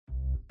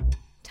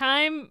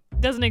Time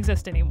doesn't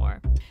exist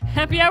anymore.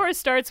 Happy hour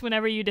starts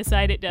whenever you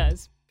decide it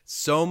does.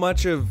 So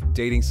much of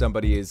dating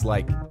somebody is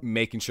like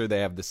making sure they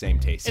have the same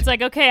taste. It's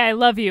like, okay, I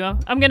love you.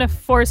 I'm going to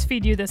force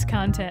feed you this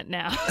content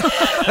now.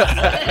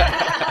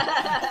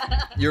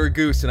 You're a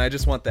goose, and I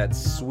just want that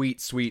sweet,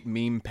 sweet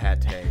meme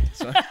pate.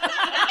 So...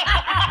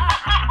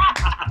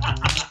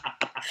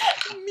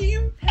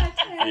 Meme pate.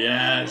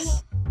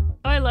 Yes.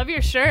 Oh, I love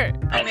your shirt.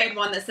 I made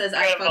one that says,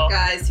 I fuck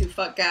guys who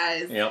fuck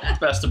guys. Yep,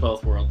 best of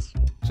both worlds.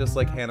 Just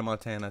like Hannah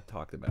Montana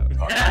talked about.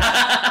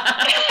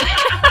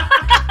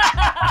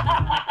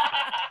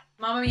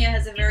 Mamma Mia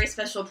has a very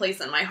special place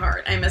in my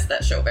heart. I miss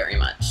that show very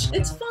much.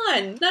 It's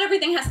fun. Not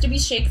everything has to be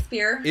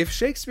Shakespeare. If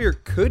Shakespeare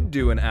could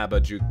do an ABBA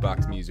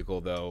jukebox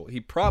musical, though,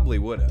 he probably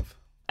would have.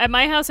 At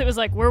my house, it was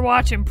like, we're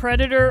watching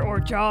Predator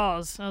or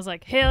Jaws. I was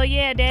like, hell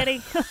yeah,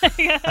 daddy.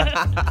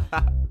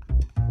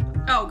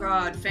 Oh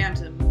god,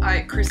 Phantom.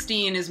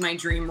 Christine is my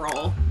dream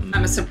role.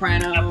 I'm a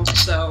soprano,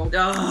 so...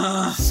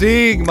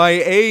 Sing, my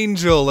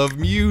angel of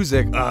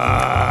music.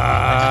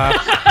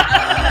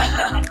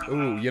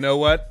 Ooh, you know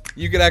what?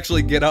 You could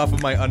actually get off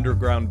of my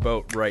underground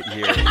boat right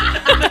here.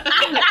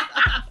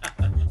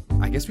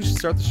 I guess we should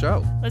start the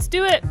show. Let's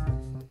do it.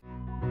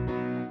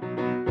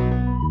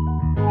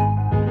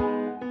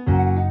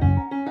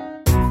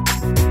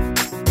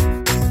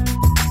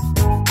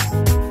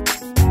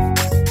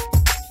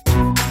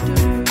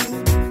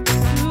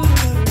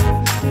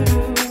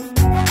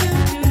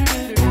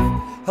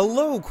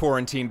 Hello,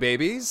 quarantine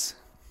babies.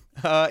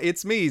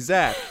 It's me,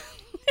 Zach.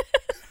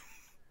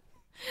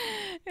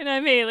 And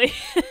I'm Haley.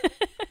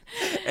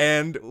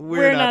 And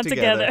we're not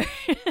together.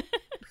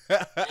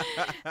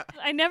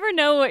 I never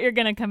know what you're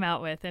going to come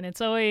out with, and it's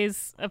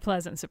always a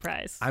pleasant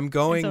surprise. I'm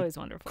going It's always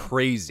wonderful.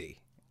 crazy.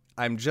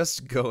 I'm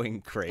just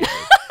going crazy.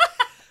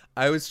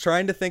 I was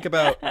trying to think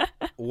about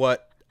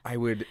what I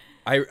would...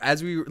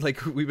 as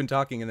we've been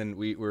talking, and then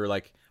we were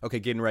like, okay,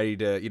 getting ready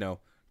to,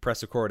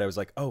 press record. I was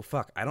like, oh,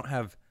 fuck, I don't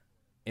have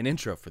an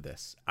intro for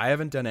this. I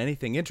haven't done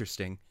anything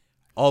interesting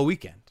all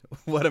weekend.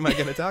 What am I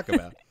going to talk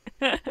about?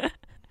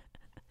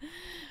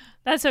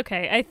 That's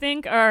okay. I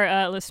think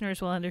our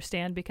listeners will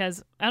understand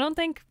because I don't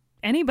think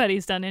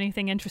anybody's done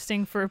anything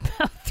interesting for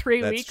about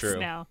 3 That's weeks true.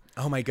 now.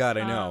 Oh my God,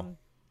 I know.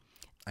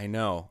 I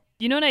know.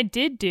 You know what I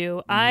did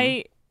do?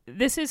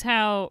 This is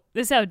how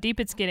deep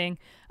it's getting.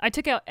 I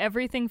took out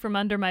everything from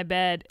under my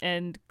bed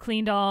and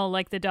cleaned all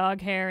like the dog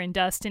hair and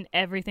dust and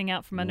everything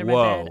out from under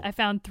my bed. I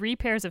found 3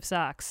 pairs of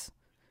socks.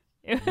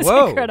 It was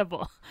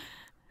incredible.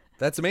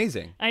 That's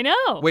amazing. I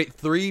know. Wait,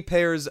 3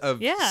 pairs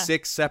of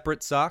 6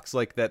 separate socks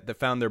like that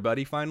found their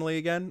buddy finally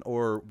again?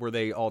 Or were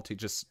they all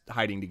just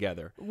hiding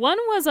together? One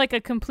was like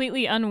a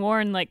completely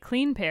unworn, like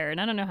clean pair, and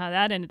I don't know how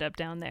that ended up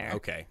down there.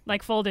 Okay.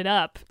 Like folded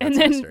up. That's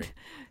and then a mystery.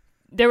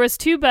 There was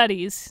 2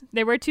 buddies.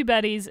 There were 2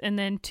 buddies and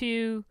then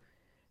two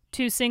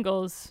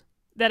singles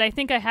that I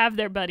think I have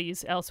their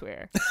buddies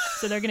elsewhere.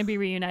 So they're going to be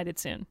reunited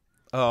soon.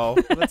 Oh,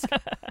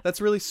 that's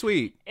really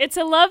sweet. It's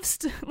a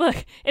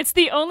look, it's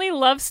the only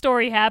love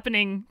story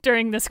happening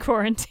during this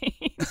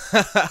quarantine.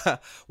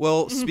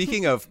 Well,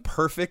 speaking of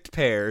perfect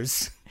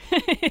pairs,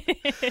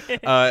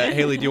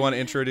 Haley, do you want to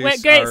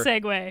introduce Great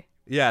segue.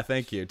 Yeah,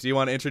 thank you. Do you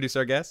want to introduce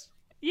our guest?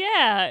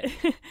 Yeah.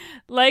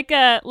 like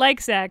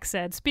Zach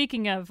said,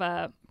 speaking of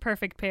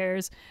perfect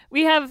pairs,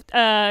 we have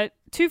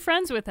 2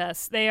 friends with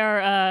us. They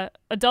are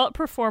adult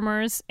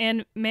performers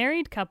and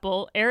married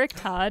couple, Eric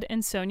Todd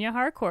and Sonia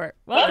Harcourt.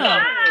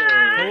 Welcome.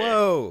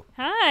 Hello.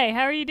 Hi,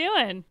 how are you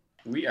doing?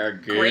 We are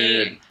good.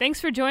 Great. Thanks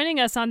for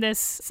joining us on this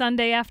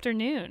Sunday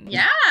afternoon.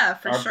 Yeah,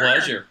 for Our sure.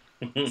 pleasure.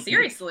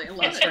 Seriously, I love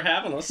Thanks it. for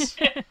having us.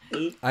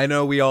 I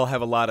know we all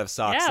have a lot of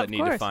socks Yeah, that of need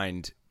to course.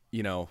 find,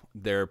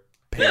 their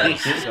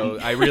pairs. So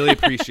I really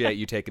appreciate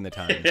you taking the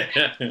time.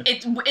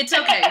 It's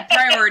okay.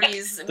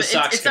 Priorities.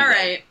 socks It's can all wait.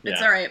 right. Yeah.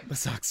 It's all right. The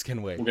socks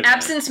can wait. We'll get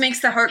Absence makes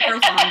the heart grow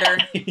fonder.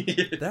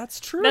 That's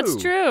true. That's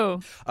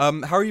true.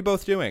 How are you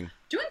both doing?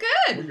 Doing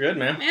We're good. good,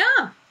 man.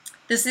 Yeah.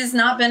 This has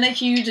not been a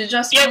huge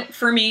adjustment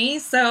for me,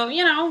 so,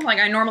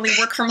 I normally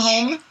work from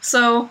home,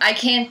 so I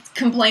can't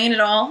complain at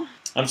all.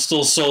 I'm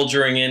still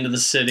soldiering into the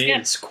city. Yeah.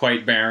 It's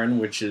quite barren,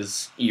 which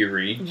is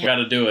eerie. Yeah. Got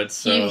to do it.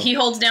 So He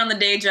holds down the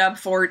day job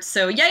fort,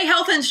 so yay,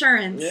 health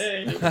insurance!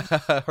 Yay.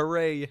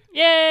 Hooray.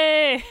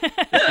 Yay!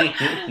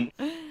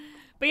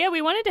 But yeah,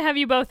 we wanted to have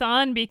you both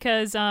on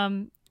because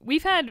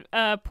we've had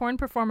porn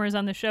performers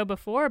on the show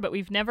before, but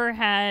we've never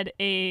had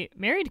a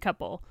married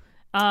couple.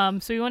 So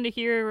we wanted to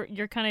hear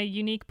your kind of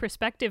unique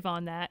perspective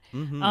on that.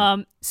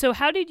 Mm-hmm. So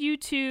how did you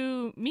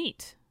 2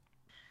 meet?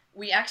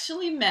 We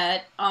actually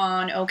met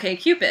on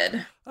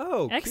OkCupid.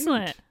 Oh,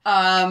 Excellent.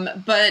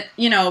 But,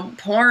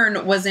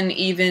 porn wasn't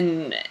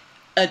even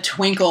a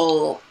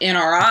twinkle in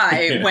our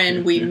eye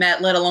when we met,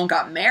 let alone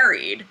got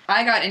married.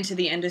 I got into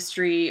the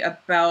industry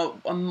about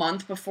a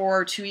month before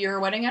our 2-year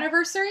wedding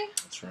anniversary.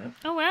 That's right.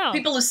 Oh, wow.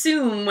 People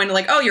assume when,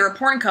 you're a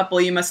porn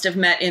couple, you must have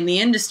met in the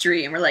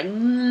industry. And we're like,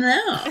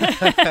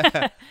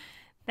 no.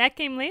 That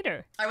came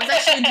later. I was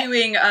actually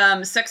doing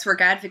sex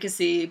work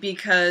advocacy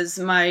because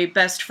my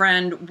best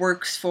friend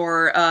works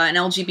for an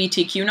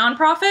LGBTQ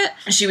nonprofit.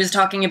 She was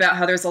talking about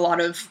how there's a lot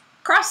of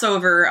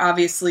crossover,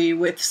 obviously,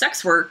 with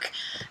sex work.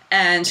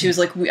 And she was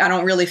like, I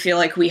don't really feel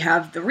like we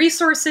have the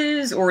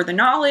resources or the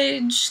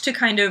knowledge to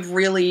kind of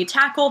really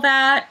tackle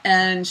that.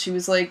 And she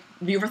was like,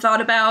 have you ever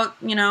thought about,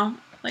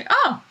 like,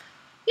 oh,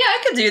 yeah,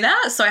 I could do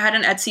that. So I had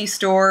an Etsy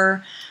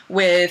store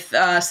with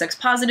sex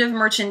positive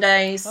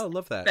merchandise. Oh,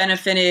 love that.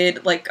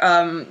 Benefited like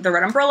the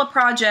Red Umbrella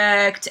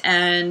Project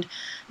and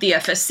the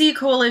FSC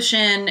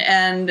Coalition,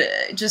 and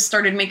just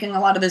started making a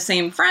lot of the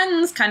same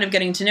friends, kind of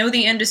getting to know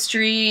the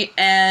industry.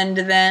 And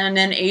then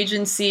an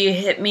agency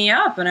hit me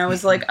up, and I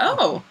was like,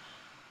 oh,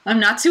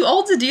 I'm not too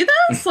old to do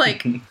this?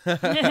 Like, okay,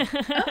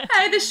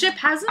 the ship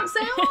hasn't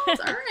sailed?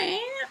 All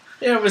right.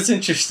 Yeah, it was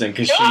interesting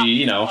because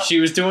she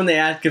was doing the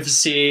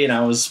advocacy, and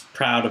I was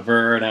proud of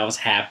her, and I was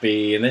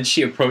happy. And then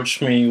she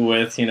approached me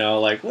with,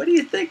 like, what do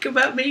you think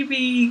about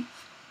maybe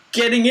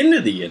getting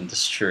into the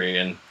industry?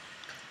 And,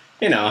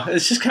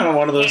 it's just kind of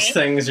one of those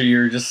things where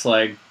you're just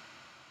like,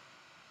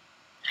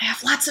 I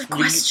have lots of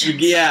questions.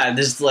 you're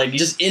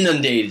just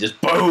inundated,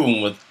 just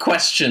boom, with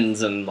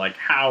questions and like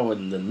how,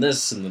 and then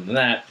this, and then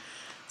that.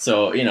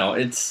 So,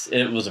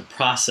 it was a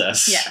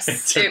process.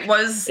 Yes,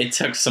 it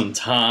took some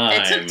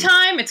time. It took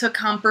time. It took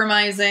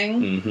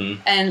compromising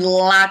and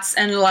lots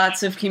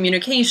of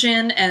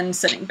communication and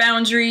setting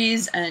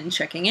boundaries and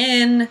checking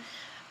in.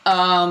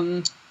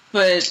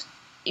 But,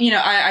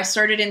 I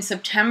started in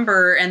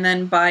September, and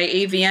then by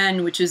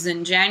AVN, which is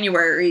in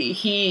January,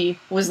 he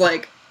was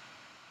like,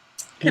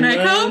 can I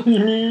come?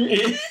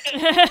 It's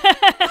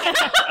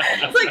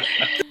like...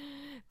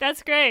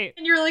 That's great.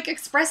 And you're like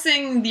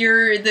expressing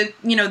the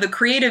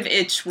creative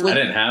itch. I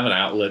didn't have an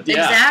outlet.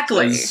 Yeah,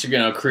 exactly. It's,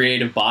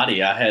 creative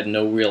body. I had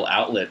no real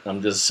outlet. I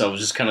was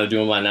just kind of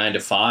doing my 9 to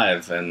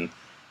 5, and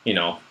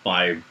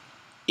my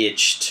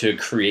itch to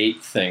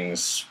create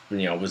things,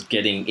 was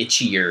getting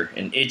itchier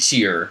and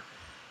itchier.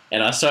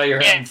 And I saw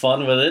you're having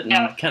fun with it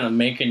and kind of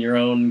making your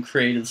own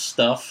creative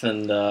stuff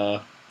and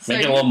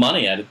making a little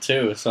money at it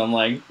too. So I'm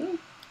like,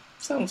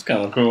 sounds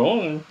kind of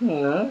cool.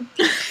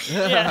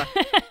 Yeah.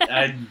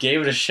 I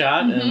gave it a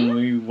shot, and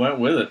we went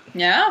with it.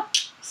 Yeah.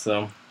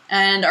 So.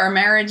 And our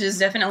marriage is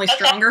definitely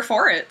stronger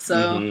for it.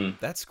 So.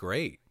 That's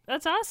great.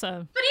 That's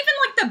awesome. But even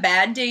like the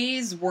bad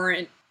days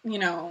weren't,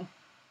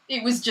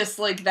 it was just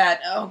like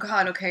that, oh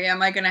God, okay,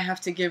 am I going to have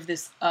to give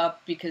this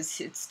up because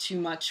it's too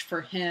much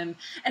for him?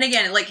 And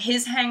again, like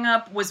his hang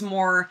up was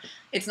more,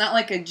 it's not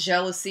like a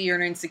jealousy or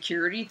an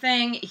insecurity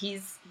thing.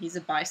 He's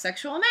a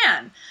bisexual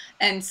man.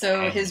 And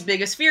so his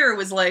biggest fear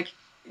was like,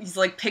 he's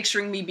like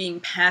picturing me being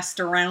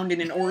passed around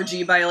in an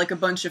orgy by like a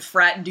bunch of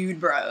frat dude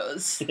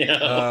bros.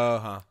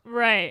 Yeah.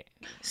 Right.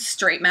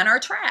 Straight men are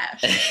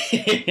trash.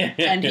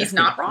 And he's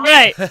not wrong.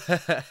 Right.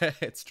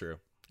 It's true.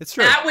 It's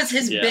true. That was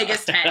his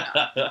biggest hang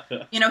up.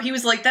 He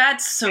was like,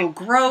 that's so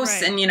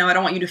gross. Right. And, I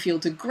don't want you to feel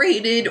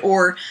degraded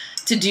or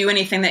to do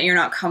anything that you're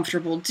not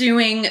comfortable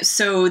doing.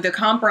 So the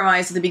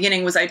compromise at the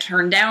beginning was I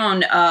turned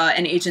down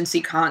an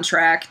agency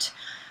contract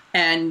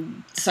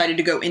and decided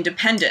to go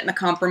independent. And the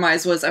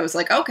compromise was I was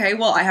like, okay,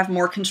 well, I have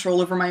more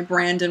control over my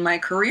brand and my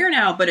career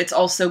now, but it's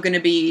also going to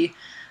be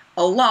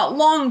a lot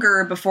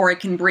longer before I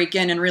can break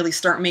in and really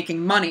start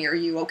making money. Are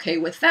you okay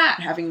with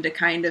that? Having to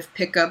kind of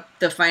pick up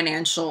the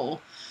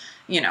financial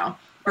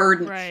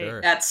burden. Right.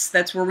 Sure.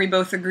 That's where we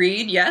both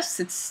agreed. Yes,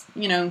 it's,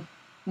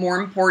 more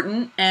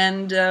important.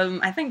 And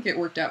I think it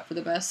worked out for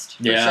the best.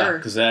 For yeah,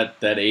 because that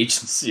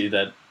agency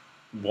that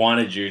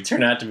wanted you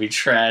turned out to be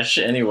trash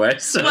anyway.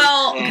 So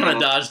well, kind of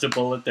dodged a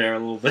bullet there a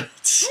little bit.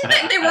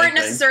 They weren't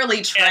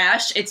necessarily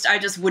trash. I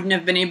just wouldn't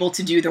have been able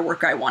to do the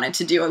work I wanted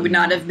to do. I would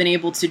not have been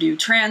able to do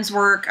trans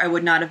work. I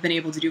would not have been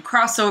able to do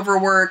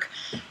crossover work.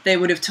 They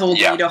would have told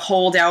me to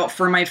hold out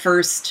for my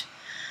first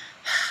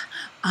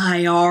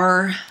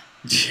IR.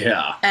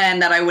 Yeah. And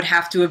that I would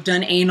have to have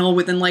done anal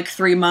within like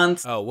 3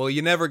 months. Oh, well,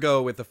 you never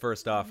go with the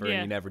first offer Yeah.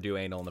 and you never do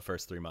anal in the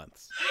first 3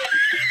 months.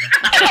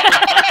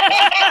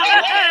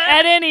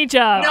 At any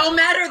job. No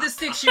matter the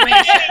situation.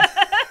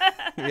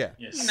 Yeah.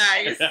 Yes.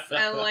 Nice.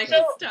 I like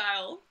his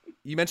style.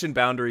 You mentioned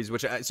boundaries,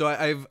 which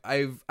I've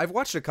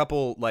watched a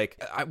couple,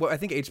 like I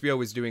think HBO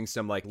was doing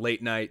some like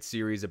late night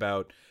series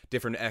about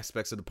different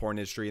aspects of the porn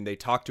industry, and they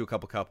talked to a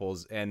couple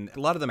couples, and a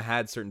lot of them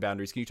had certain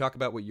boundaries. Can you talk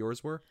about what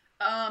yours were?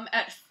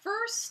 At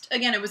first,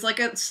 again, it was like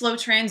a slow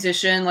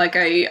transition. Like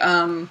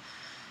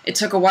it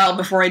took a while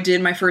before I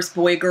did my first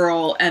boy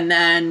girl, and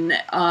then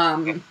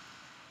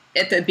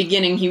at the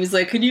beginning he was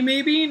like, could you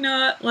maybe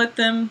not let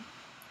them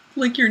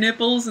lick your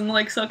nipples and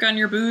like suck on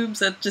your boobs?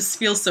 That just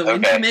feels so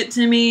intimate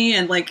to me.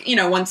 And like,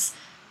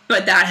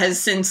 but that has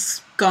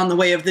since gone the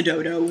way of the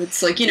dodo.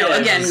 It's like,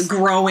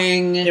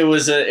 growing. It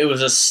was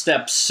a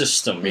step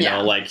system, you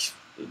know, like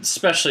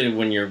especially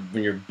when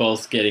you're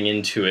both getting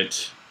into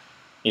it,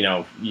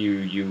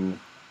 you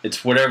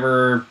it's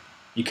whatever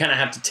you kind of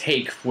have to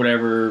take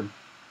whatever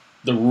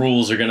the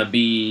rules are going to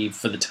be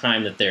for the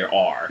time that there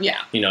are.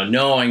 Yeah. You know,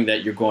 knowing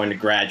that you're going to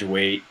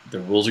graduate, the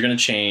rules are going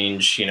to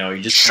change. You know,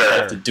 you just Sure.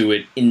 have to do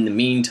it in the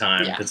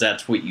meantime Yeah. because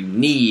that's what you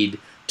need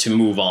to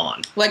move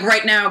on. Like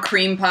right now,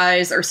 cream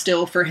pies are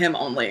still for him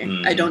only.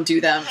 Mm. I don't do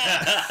them.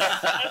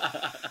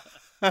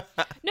 No,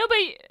 but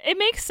it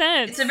makes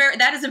sense.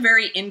 That is a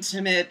very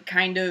intimate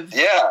kind of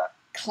Yeah.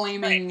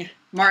 claiming,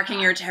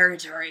 marking your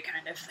territory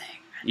kind of thing.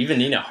 Even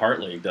Nina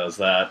Hartley does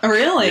that. Oh,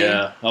 really?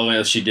 Yeah.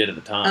 Well, she did at the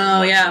time.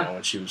 Oh, but, yeah. You know,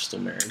 when she was still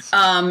married. So.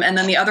 And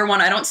then the other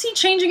one I don't see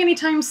changing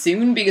anytime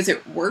soon because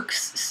it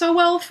works so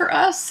well for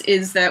us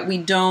is that we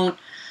don't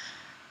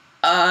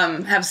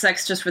have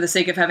sex just for the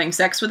sake of having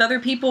sex with other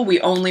people. We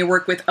only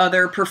work with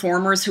other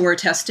performers who are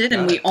tested,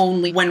 and we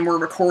only when we're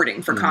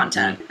recording for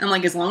content. And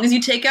like, as long as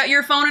you take out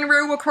your phone and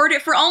record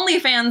it for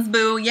OnlyFans,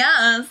 boo,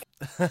 yes.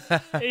 Yeah,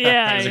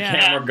 There's a yeah.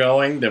 camera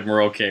going, then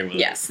we're okay with it.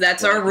 Yes,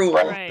 that's our rule.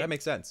 Right. That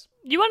makes sense.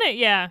 You want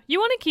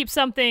to keep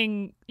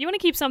something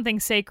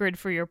sacred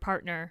for your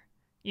partner.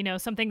 You know,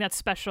 something that's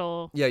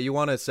special. Yeah, you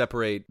want to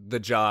separate the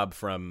job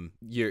from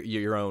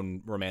your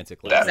own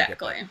romantic life.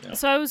 Exactly. Yeah.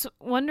 So I was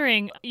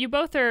wondering, you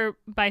both are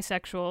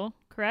bisexual,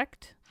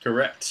 correct?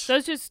 Correct. So I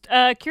was just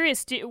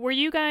curious, were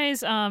you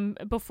guys,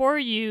 before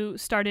you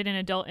started in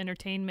adult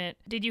entertainment,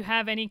 did you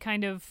have any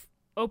kind of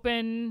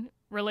open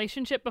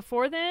relationship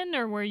before then?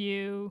 Or were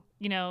you,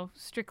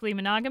 strictly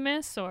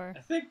monogamous or? I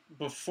think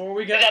before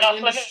we got Is that in off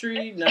the limits?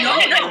 industry,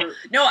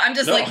 No, I'm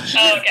just No. like,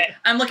 Oh, okay.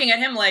 I'm looking at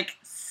him like,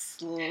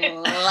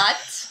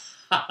 slut.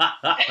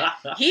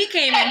 He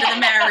came into the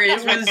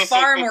marriage with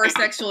far more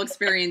sexual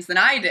experience than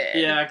I did.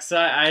 Yeah, because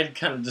I had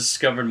kind of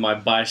discovered my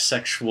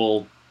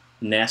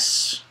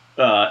bisexualness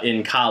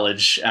in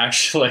college,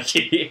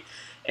 actually.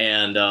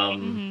 And,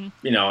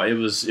 it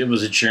was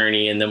a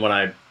journey. And then when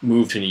I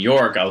moved to New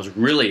York, I was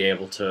really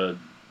able to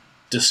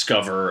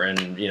discover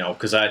and,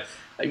 because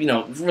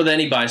with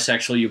any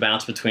bisexual, you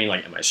bounce between,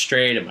 like, am I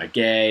straight? Am I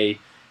gay?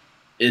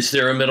 Is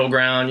there a middle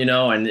ground, And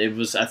I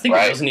think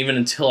Right. it wasn't even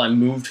until I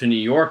moved to New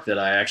York that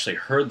I actually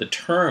heard the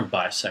term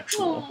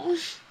bisexual. Aw.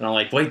 And I'm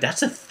like, wait,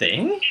 that's a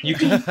thing? You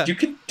can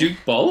do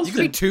both? You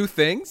can do two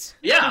things?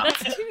 Yeah.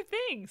 That's two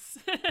things.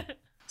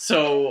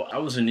 So I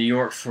was in New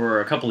York for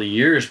a couple of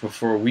years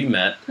before we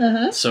met.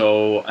 Uh-huh.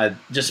 So I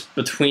just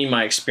between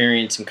my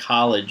experience in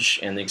college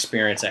and the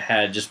experience I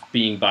had just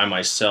being by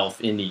myself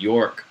in New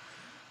York,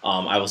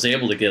 I was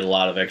able to get a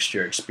lot of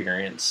extra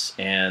experience.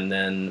 And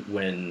then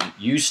when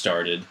you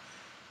started,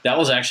 that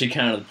was actually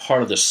kind of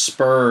part of the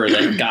spur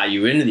that got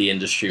you into the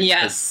industry.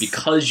 Yes.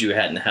 Because you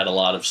hadn't had a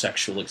lot of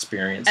sexual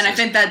experiences. And I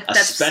think that's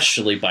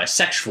especially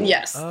bisexual.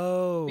 yes.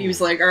 Oh. He was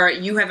like, all right,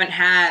 you haven't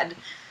had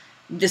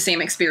the same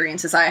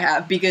experience as I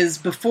have, because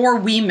before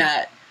we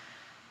met,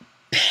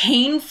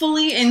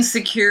 painfully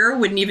insecure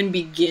wouldn't even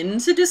begin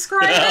to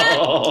describe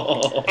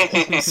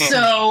it.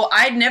 So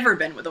I'd never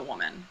been with a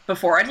woman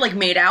before. I'd like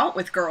made out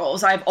with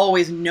girls. I've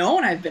always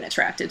known I've been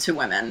attracted to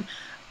women.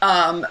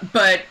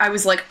 But I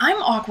was like, I'm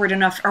awkward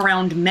enough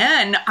around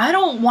men. I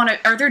don't want to.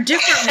 Are there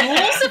different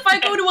rules if I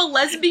go to a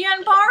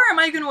lesbian bar? Am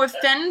I going to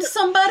offend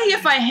somebody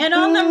if I hit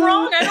on them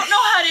wrong? I don't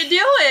know how to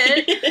do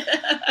it.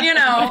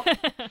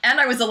 And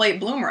I was a late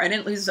bloomer. I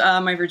didn't lose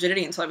my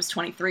virginity until I was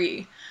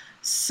 23.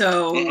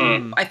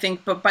 So I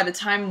think, but by the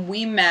time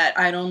we met,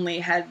 I'd only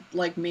had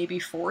like maybe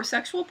 4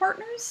 sexual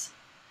partners.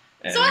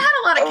 And So I had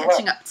a lot of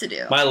catching up to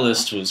do. my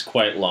list was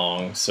quite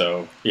long,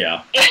 so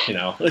yeah,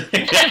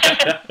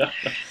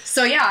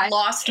 So yeah, I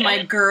lost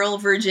my girl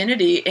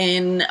virginity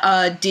in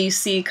a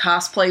DC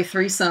cosplay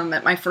threesome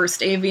at my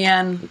first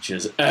AVN. Which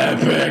is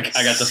epic.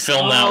 I got to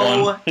film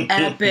that one.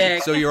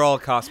 Epic. So you're all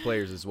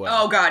cosplayers as well.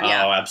 Oh god,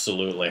 yeah. Oh,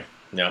 absolutely.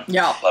 Yeah.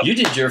 Yeah. You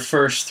did your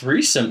first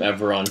threesome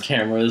ever on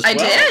camera as I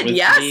well. did, with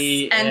yes.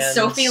 me And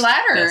Sophie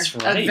Ladder, That's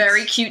right. a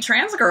very cute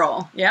trans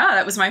girl. Yeah,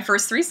 that was my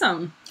first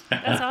threesome.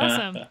 That's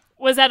awesome.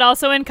 Was that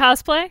also in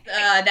cosplay?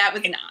 That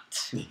was not.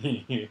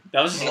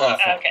 That was just a lot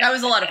of fun. Okay. That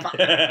was a lot of fun.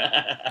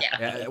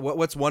 Yeah,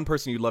 what's one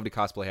person you'd love to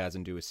cosplay as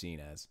and do a scene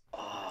as?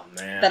 Oh,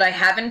 man. That I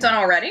haven't done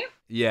already?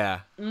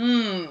 Yeah.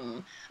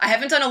 I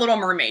haven't done a Little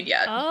Mermaid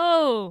yet.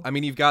 Oh. I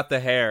mean, you've got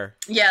the hair.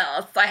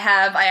 Yes, I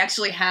have. I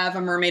actually have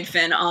a mermaid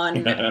fin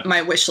on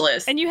my wish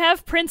list. And you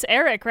have Prince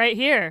Eric right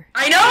here.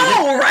 I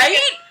know, right?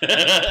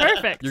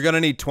 Perfect. You're gonna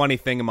need 20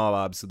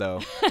 thingamabobs,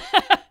 though.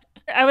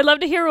 I would love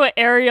to hear what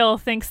Ariel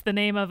thinks the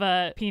name of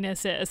a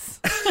penis is.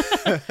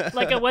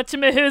 Like a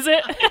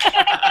whatchamahoosit? Oh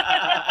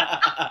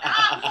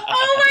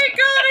my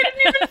god, I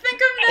didn't even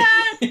think of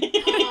that.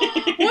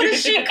 What does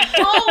she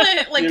call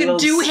it? Like Your a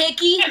little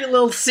doohickey? Your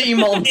little sea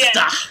monster.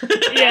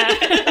 Yeah.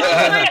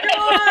 Oh my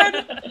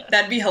god.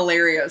 That'd be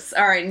hilarious.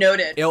 All right,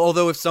 noted. Yeah,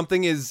 although if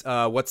something is,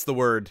 what's the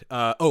word?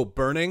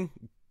 Burning,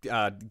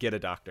 get a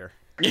doctor.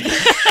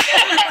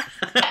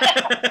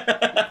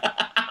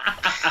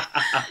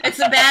 It's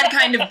a bad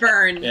kind of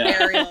burn, Yeah.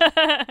 Ariel.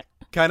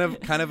 Kind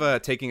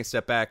of taking a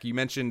step back, you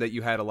mentioned that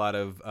you had a lot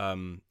of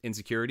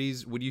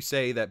insecurities. Would you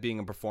say that being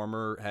a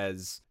performer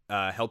has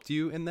helped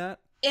you in that?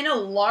 In a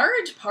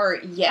large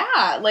part,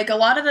 yeah. Like a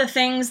lot of the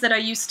things that I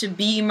used to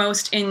be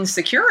most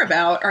insecure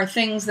about are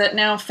things that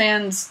now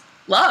fans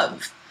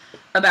love.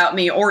 about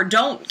me or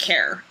don't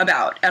care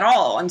about at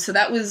all. And so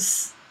that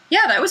was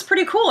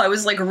pretty cool. I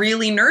was like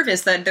really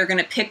nervous that they're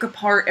going to pick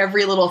apart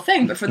every little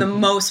thing. But for the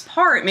most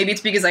part, maybe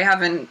it's because I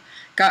haven't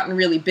gotten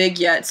really big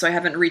yet, so I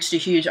haven't reached a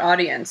huge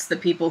audience, the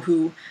people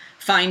who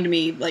find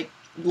me like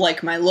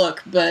my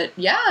look. But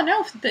yeah,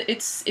 no,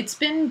 it's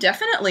been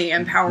definitely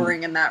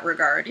empowering in that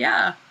regard.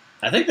 Yeah.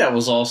 I think that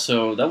was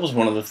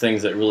one of the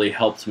things that really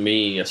helped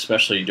me,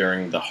 especially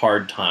during the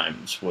hard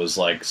times, was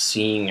like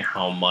seeing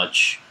how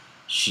much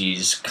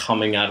she's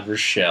coming out of her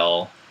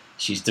shell.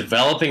 She's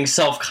developing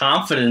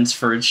self-confidence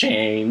for a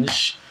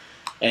change,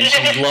 and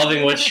she's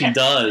loving what she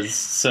does.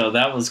 So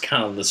that was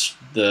kind of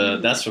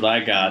that's what I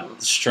got,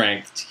 the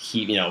strength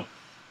to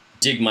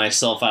dig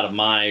myself out of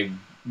my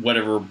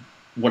whatever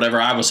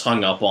I was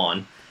hung up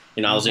on.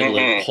 I was able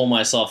to pull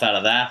myself out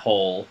of that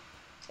hole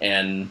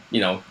and,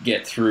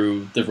 get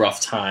through the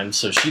rough times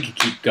so she could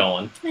keep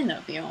going. I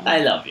love you. I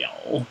love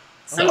y'all.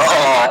 So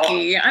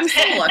lucky. I'm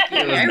so lucky.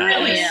 I nice.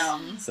 really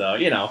am. So,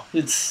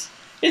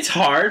 it's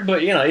hard,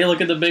 but, you look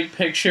at the big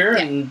picture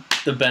and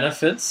the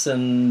benefits,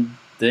 and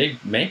they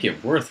make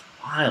it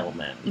worthwhile,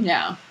 man.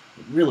 Yeah.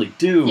 They really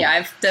do. Yeah,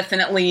 I've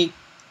definitely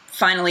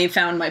finally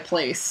found my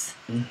place.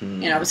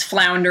 Mm-hmm. I was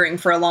floundering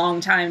for a long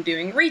time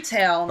doing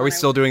retail. Are we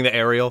still doing the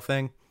aerial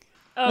thing?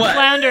 Oh, What?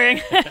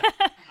 floundering.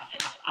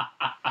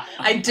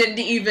 I didn't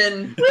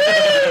even mean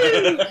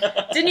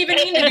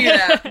to do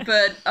that,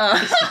 but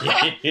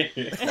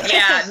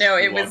yeah, no,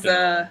 it was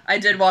I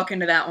did walk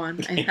into that one.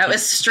 That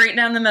was straight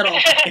down the middle.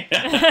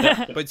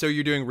 But so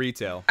you're doing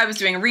retail. I was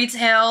doing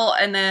retail,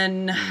 and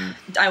then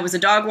I was a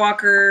dog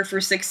walker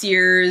for 6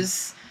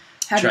 years.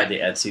 Tried the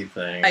Etsy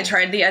thing. I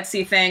tried the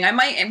Etsy thing. I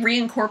might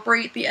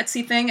reincorporate the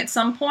Etsy thing at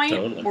some point.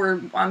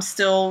 Totally. I'm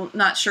still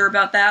not sure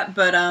about that,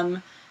 but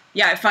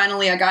yeah,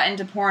 I got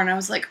into porn. I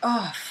was like,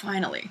 oh,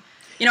 finally.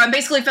 I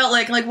basically felt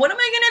like what am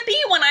I gonna be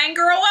when I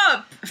grow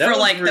up? For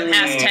the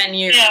past 10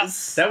 years. Yeah.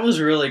 That was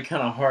really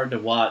kind of hard to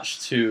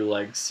watch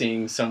too,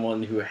 seeing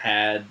someone who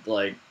had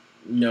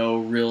no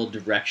real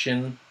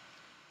direction,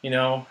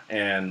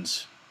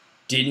 and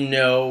didn't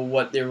know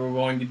what they were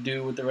going to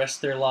do with the rest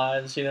of their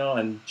lives,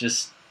 and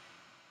just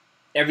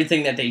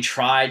everything that they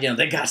tried,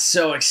 they got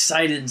so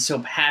excited and so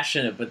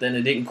passionate, but then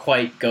it didn't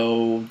quite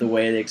go the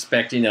way they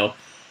expected,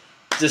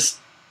 just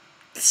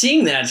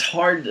seeing that is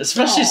hard,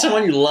 especially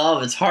someone you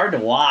love. It's hard to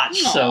watch.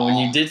 Aww. So when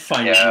you did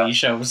find your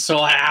niche, I was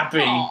so happy.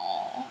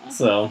 Aww.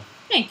 So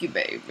Thank you,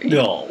 baby.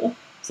 no,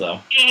 so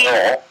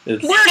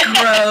it's We're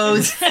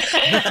gross.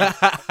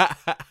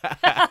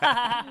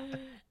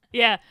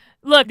 Yeah.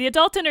 Look, the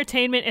adult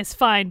entertainment is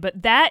fine, but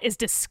that is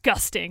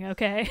disgusting,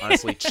 okay?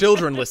 Honestly,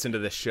 children listen to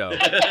this show.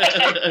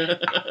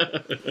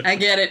 I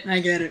get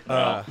it.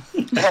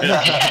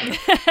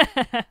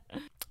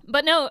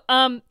 But no,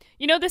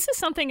 this is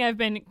something I've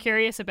been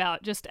curious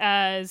about just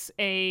as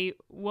a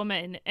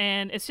woman,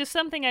 and it's just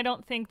something I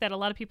don't think that a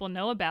lot of people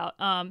know about.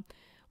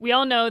 We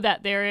all know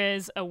that there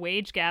is a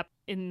wage gap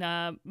in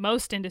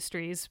most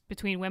industries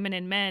between women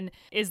and men.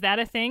 Is that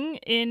a thing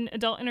in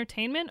adult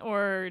entertainment,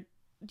 or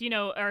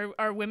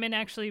are women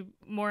actually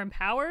more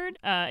empowered?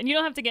 And you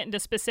don't have to get into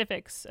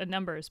specifics and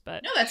numbers,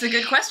 but... No, that's a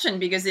good question,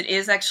 because it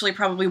is actually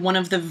probably one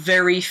of the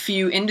very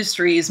few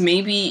industries,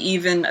 maybe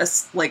even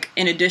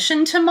in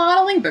addition to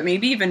modeling, but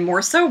maybe even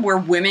more so, where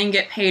women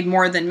get paid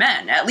more than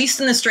men, at least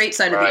in the straight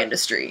side of the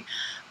industry.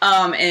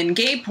 In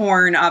gay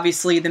porn,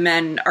 obviously, the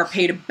men are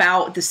paid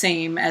about the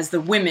same as the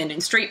women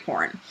in straight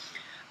porn.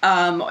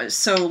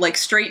 So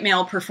straight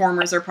male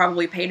performers are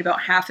probably paid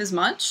about half as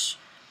much.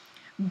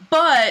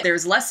 But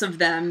there's less of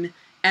them,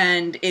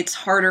 and it's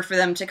harder for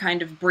them to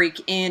kind of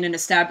break in and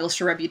establish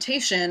a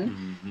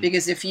reputation,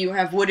 because if you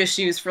have wood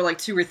issues for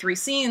 2 or 3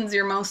 scenes,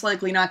 you're most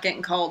likely not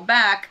getting called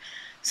back.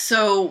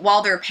 So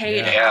while they're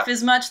paid half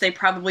as much, they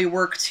probably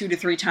work 2 to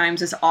 3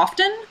 times as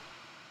often,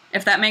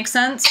 if that makes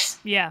sense.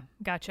 Yeah,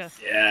 gotcha.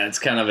 Yeah, it's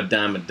kind of a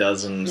dime a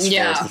dozen as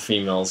far as the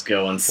females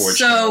go, unfortunately.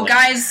 So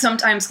guys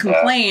sometimes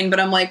complain, but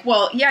I'm like,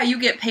 well, yeah, you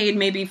get paid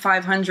maybe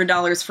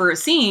 $500 for a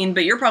scene,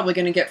 but you're probably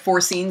going to get 4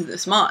 scenes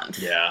this month.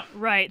 Yeah.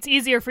 Right. It's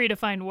easier for you to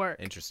find work.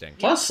 Interesting.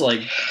 Plus,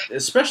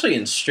 especially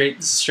in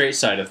straight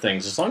side of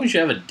things, as long as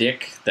you have a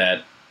dick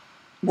that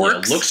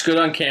Works. Looks good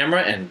on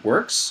camera and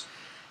works,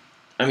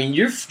 I mean,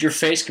 your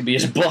face could be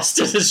as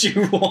busted as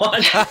you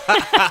want.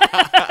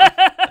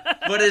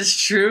 But it's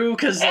true,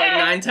 because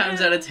 9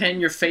 times out of 10,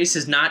 your face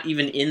is not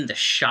even in the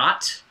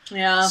shot.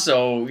 Yeah.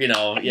 So, Men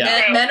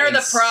are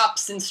the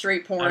props in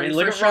straight porn. I mean,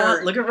 look for at sure.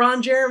 Ron. Look at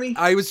Ron Jeremy.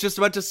 I was just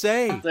about to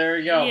say. There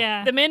you go.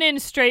 Yeah. The men in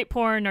straight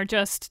porn are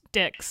just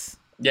dicks.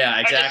 Yeah,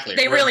 exactly.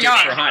 They We're really dicks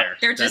are. For hire.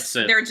 They're That's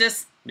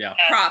just yeah.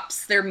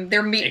 props. They're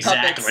meat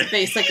Exactly. puppets,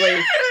 basically.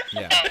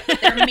 Yeah.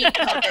 They're meat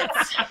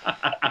puppets.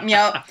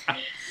 Yep.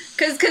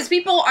 Because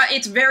people,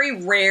 it's very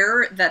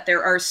rare that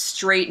there are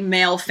straight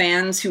male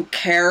fans who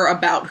care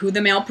about who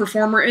the male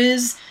performer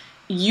is.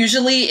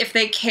 Usually, if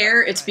they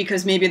care, it's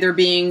because maybe they're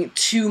being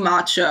too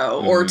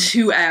macho or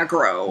too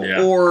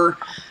aggro, or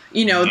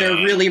they're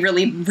really,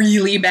 really,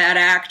 really bad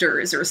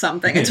actors or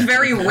something. It's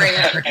very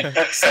rare.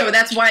 So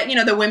that's why,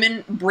 the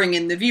women bring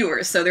in the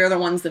viewers. So they're the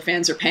ones the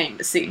fans are paying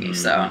to see.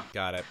 So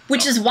Got it.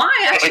 which is why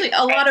actually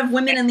a lot of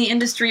women in the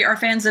industry are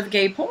fans of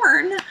gay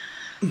porn.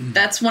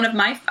 That's one of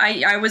my.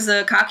 I was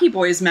a Cocky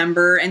Boys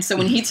member, and so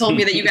when he told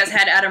me that you guys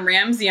had Adam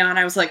Ramsey on,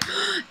 I was like,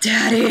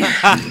 Daddy.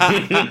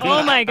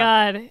 Oh my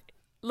God.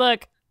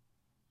 Look,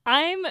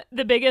 I'm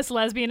the biggest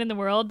lesbian in the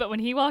world, but when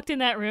he walked in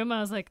that room, I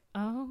was like,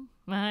 oh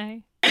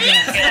my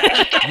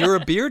God. You're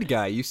a beard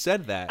guy. You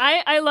said that.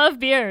 I love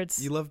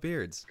beards. You love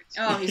beards.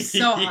 Oh, he's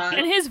so hot.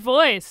 And his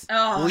voice.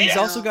 Oh, Well, he's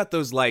also got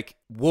those like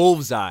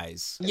wolf's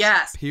eyes.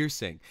 Yes.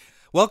 Piercing.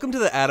 Welcome to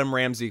the Adam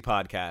Ramsey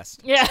podcast.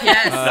 Yeah.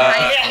 Yes.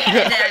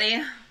 Hi,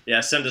 Daddy. Yeah,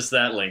 send us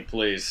that link,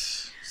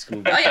 please.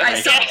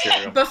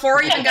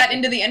 Before I even got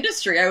into the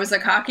industry, I was a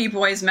Cocky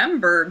Boys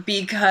member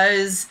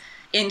because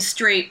in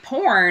straight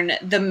porn,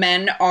 the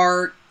men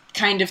are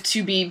kind of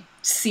to be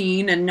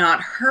seen and not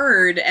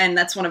heard, and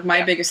that's one of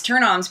my biggest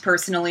turn-ons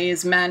personally,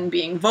 is men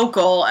being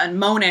vocal and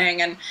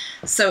moaning. And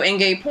so in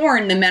gay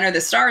porn, the men are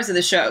the stars of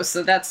the show,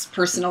 so that's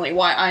personally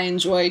why I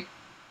enjoy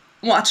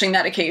watching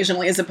that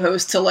occasionally, as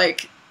opposed to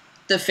like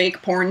the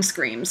fake porn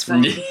screams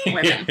from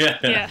women.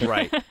 Yeah.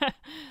 Right.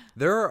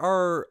 There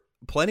are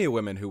plenty of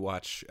women who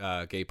watch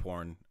gay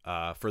porn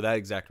for that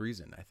exact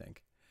reason, I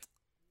think.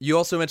 You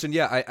also mentioned,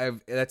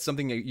 that's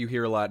something that you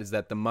hear a lot, is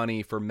that the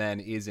money for men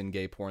is in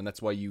gay porn.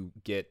 That's why you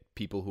get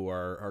people who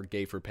are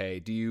gay for pay.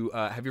 Do you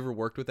have you ever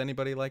worked with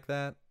anybody like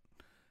that,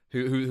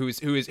 who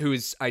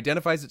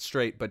identifies it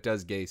straight but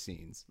does gay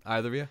scenes?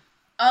 Either of you?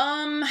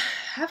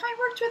 Have I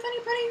worked with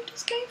anybody who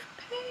does gay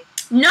for pay?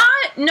 No,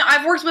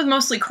 I've worked with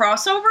mostly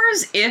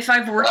crossovers. If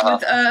I've worked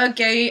with a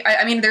gay,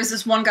 I mean, there's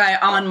this one guy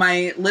on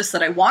my list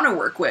that I want to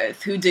work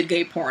with who did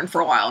gay porn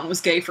for a while and was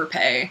gay for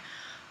pay.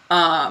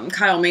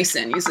 Kyle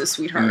Mason, he's a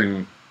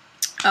sweetheart.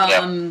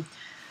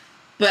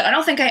 But I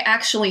don't think I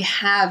actually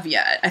have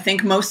yet. I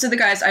think most of the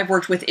guys I've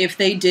worked with, if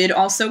they did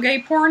also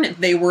gay porn,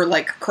 they were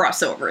like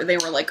crossover. They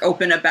were like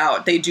open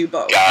about, they do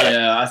both.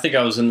 Yeah, I think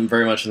I was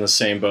very much in the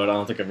same boat. I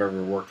don't think I've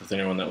ever worked with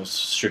anyone that was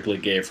strictly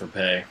gay for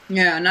pay.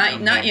 Yeah,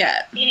 not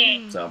yet.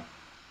 So,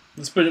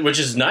 which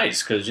is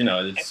nice because you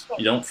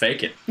don't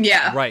fake it.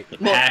 Yeah, Right. The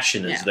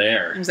passion is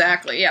there.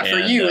 Exactly. Yeah, for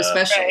And, you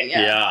especially.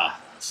 Yeah.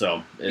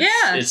 So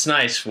it's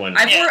nice when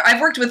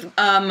I've worked with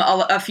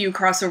a few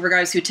crossover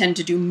guys who tend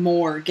to do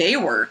more gay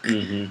work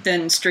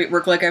than straight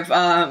work. Like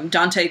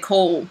Dante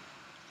Cole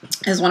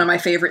is one of my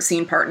favorite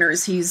scene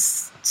partners.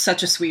 He's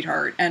such a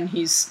sweetheart and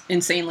he's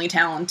insanely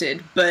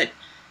talented, but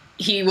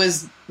he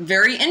was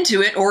very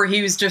into it, or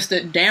he was just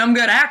a damn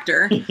good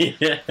actor.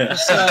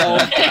 So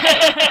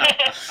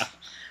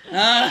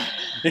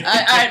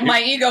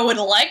my ego would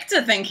like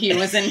to think he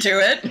was into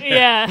it.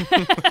 Yeah.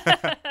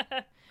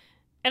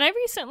 And I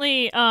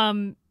recently,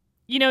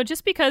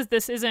 just because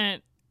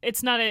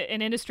it's not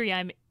an industry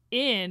I'm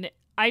in,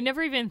 I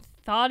never even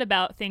thought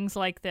about things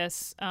like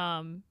this.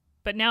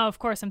 But now, of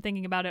course, I'm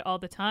thinking about it all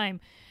the time.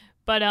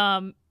 But,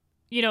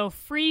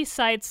 free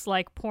sites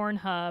like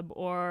Pornhub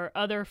or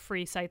other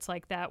free sites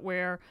like that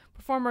where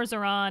performers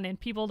are on and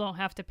people don't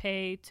have to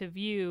pay to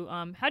view.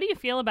 How do you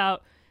feel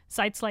about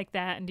sites like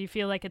that? And do you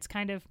feel like it's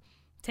kind of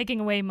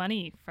taking away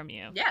money from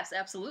you? Yes,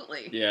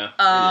 absolutely. Yeah.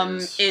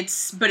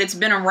 It's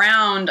been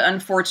around,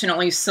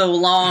 unfortunately, so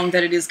long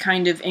that it is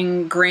kind of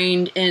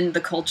ingrained in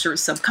the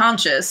culture's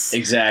subconscious.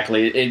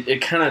 Exactly.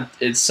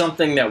 It's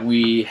something that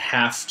we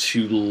have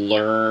to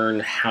learn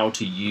how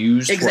to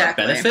use to our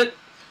benefit.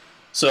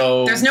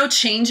 So there's no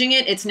changing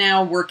it. It's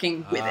now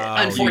working with it,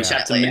 unfortunately. You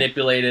have to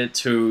manipulate it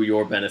to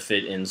your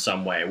benefit in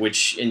some way,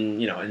 which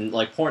in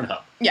like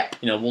Pornhub. Yeah.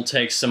 We'll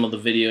take some of the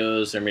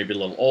videos, they're maybe a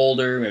little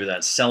older, maybe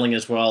that's selling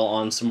as well,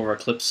 on some of our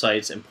clip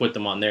sites and put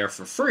them on there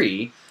for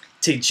free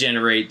to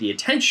generate the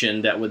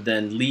attention that would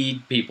then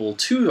lead people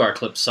to our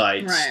clip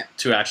sites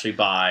to actually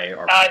buy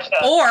our product.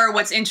 Or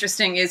what's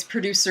interesting is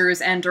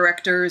producers and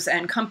directors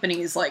and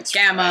companies like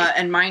Gamma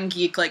and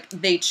MindGeek, like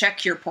they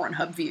check your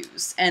Pornhub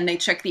views and they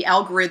check the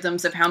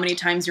algorithms of how many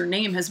times your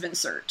name has been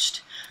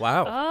searched.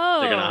 Wow.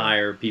 Oh. They're going to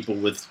hire people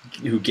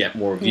who get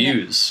more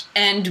views.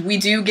 And we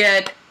do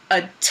get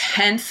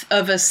 1/10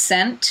 of a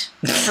cent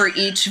for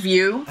each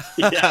view.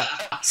 Yeah.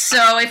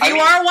 So if you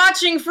are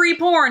watching free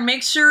porn,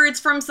 make sure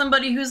it's from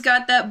somebody who's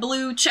got that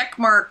blue check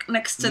mark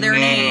next to their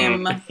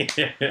name. I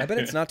bet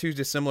it's not too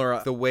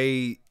dissimilar the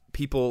way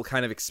people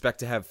kind of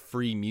expect to have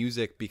free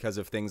music because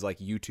of things like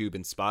YouTube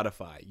and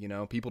Spotify.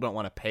 People don't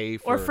want to pay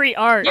for... Or free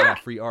art. Yeah,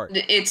 free art.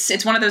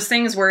 It's one of those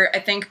things where I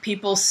think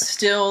people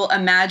still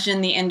imagine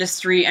the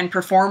industry and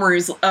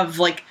performers of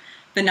like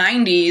the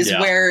 90s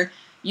where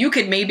you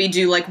could maybe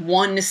do like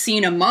one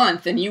scene a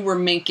month and you were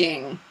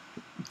making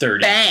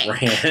 30 bank.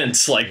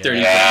 grand, like 30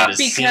 Yeah. grand a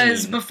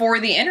Because scene. before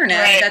the internet,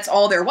 Right. that's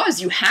all there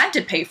was. You had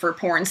to pay for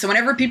porn. So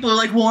whenever people are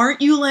like, well,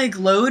 aren't you like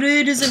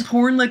loaded? Isn't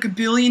porn like $1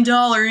 billion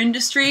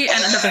industry?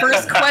 And the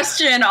first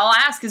question I'll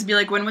ask is be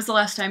like, when was the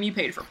last time you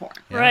paid for porn?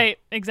 Yeah. Right,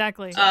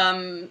 exactly.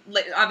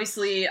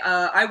 Obviously,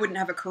 I wouldn't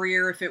have a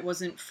career if it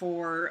wasn't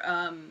for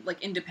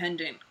like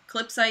independent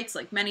clip sites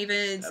like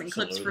ManyVids and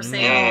Clips for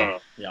Absolutely.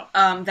 Sale.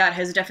 Yeah. That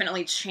has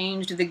definitely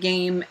changed the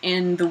game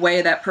in the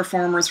way that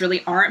performers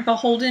really aren't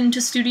beholden to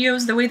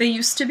studios the way they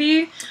used to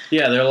be.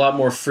 Yeah, they're a lot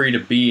more free to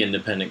be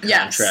independent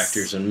Yes.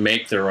 contractors and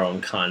make their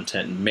own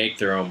content and make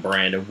their own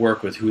brand and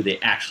work with who they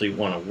actually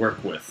want to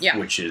work with, Yeah.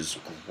 which is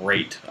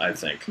great, I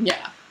think.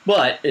 Yeah.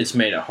 But it's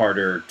made it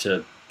harder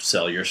to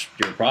sell your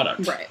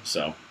product. Right.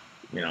 So,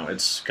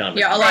 it's kind of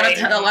Yeah, a lot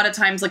Right. of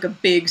times, like a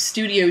big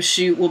studio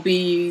shoot will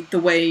be the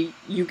way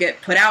you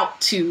get put out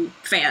to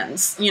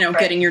fans.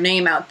 Getting your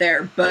name out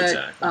there. But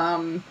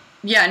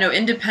Exactly.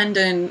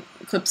 independent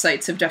clip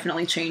sites have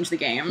definitely changed the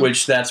game.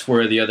 Which that's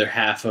where the other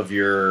half of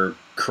your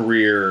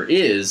career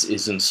is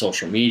in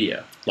social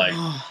media. Like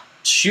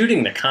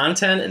shooting the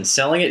content and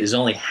selling it is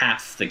only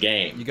half the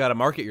game. You got to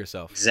market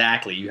yourself.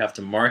 Exactly. You have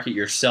to market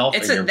yourself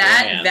it's and your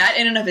that brand. that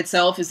in and of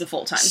itself is a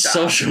full time job.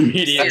 Social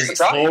media is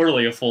Seriously.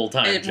 totally a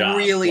full-time It job.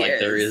 really like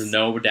there is. is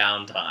no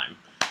downtime.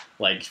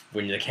 Like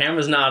when the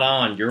camera's not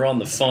on, you're on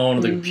the phone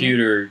or the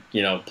computer,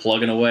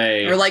 plugging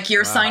away. Or like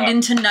you're signed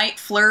into Night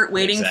Flirt,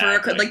 waiting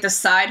Exactly. for like the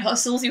side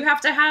hustles you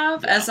have to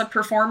have Yeah. as a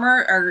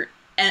performer.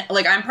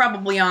 Like I'm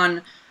probably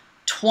on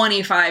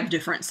 25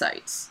 different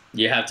sites.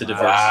 You have to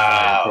diversify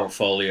Wow. your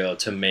portfolio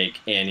to make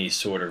any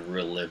sort of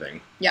real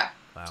living. Yeah.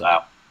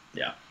 Wow.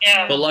 Yeah.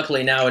 Yeah. But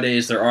luckily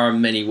nowadays there are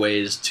many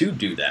ways to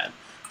do that.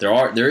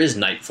 There is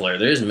Night Flare,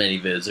 there is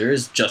ManyVids, there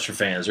is Just for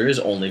Fans, there is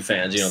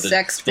OnlyFans.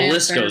 The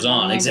list goes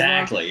on.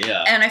 Exactly.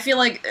 Yeah. And I feel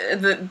like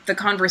the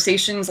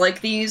conversations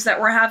like these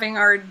that we're having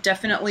are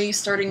definitely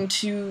starting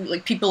to,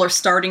 like, people are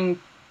starting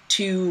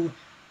to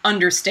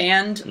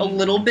understand a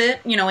little bit,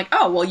 like,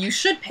 oh, well, you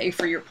should pay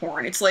for your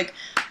porn. It's like,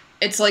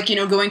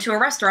 going to a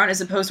restaurant as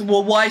opposed to,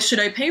 well, why should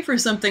I pay for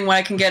something when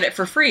I can get it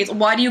for free? It's,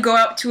 why do you go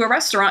out to a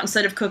restaurant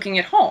instead of cooking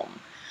at home?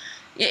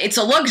 It's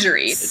a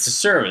luxury. It's a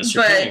service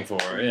you're paying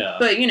for, yeah.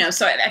 But,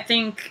 so I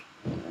think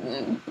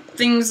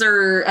things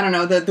are, I don't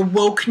know, the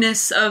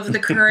wokeness of the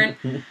current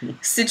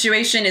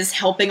situation is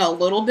helping a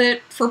little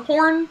bit for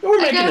porn. We're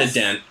I making a guess.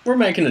 dent. We're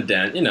making a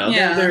dent.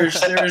 Yeah.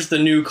 There's the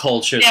new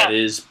culture Yeah. that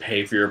is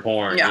pay for your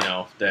porn.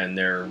 Yeah. Then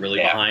they're really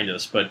Yeah. behind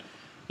us. But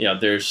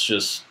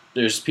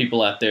there's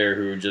people out there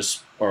who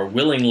just are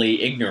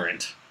willingly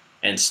ignorant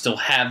and still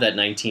have that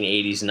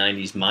 1980s,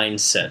 90s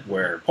mindset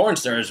where porn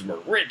stars were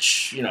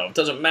rich. It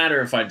doesn't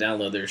matter if I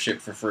download their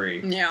shit for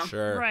free. Yeah.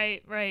 Sure.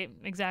 Right,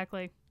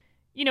 exactly.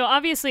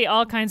 Obviously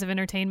all kinds of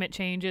entertainment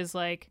changes,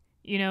 like,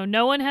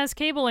 no one has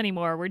cable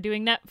anymore. We're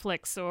doing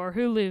Netflix or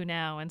Hulu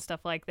now and stuff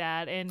like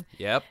that. And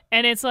Yep.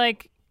 it's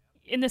like,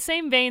 in the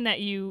same vein that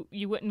you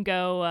wouldn't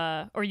go,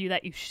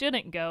 that you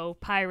shouldn't go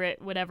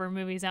pirate whatever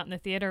movie's out in the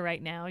theater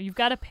right now, you've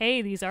got to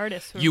pay these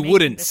artists who are You making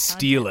wouldn't this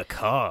steal content. a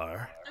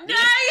car. Nice!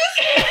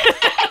 You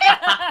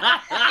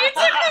took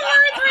the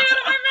words right out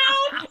of my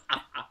mouth!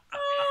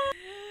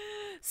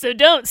 So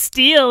don't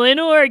steal an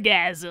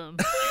orgasm.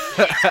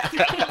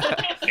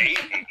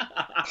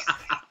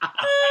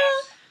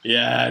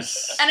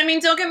 Yes. And I mean,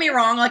 don't get me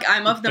wrong, like,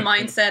 I'm of the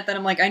mindset that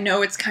I'm like, I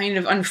know it's kind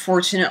of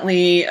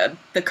unfortunately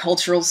the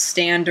cultural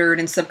standard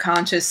and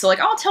subconscious. So, like,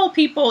 I'll tell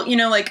people,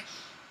 like,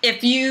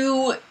 if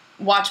you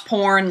watch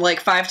porn like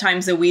 5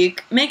 times a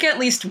week, make at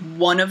least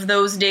one of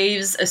those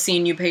days a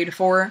scene you paid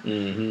for.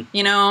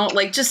 Mm-hmm.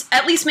 Like, just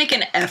at least make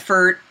an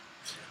effort.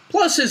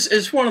 Plus,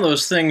 it's one of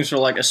those things where,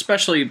 like,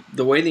 especially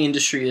the way the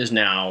industry is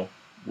now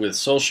with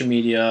social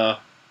media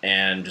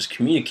and just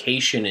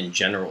communication in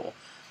general,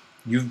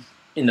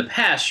 in the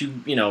past,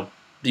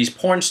 these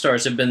porn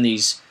stars have been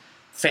these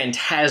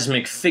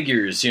phantasmic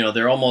figures.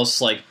 They're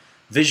almost like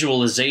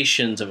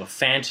visualizations of a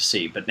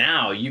fantasy. But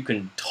now you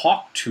can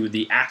talk to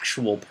the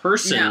actual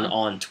person Yeah.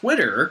 on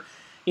Twitter.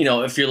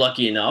 If you're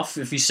lucky enough,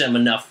 if you send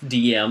them enough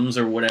DMs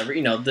or whatever.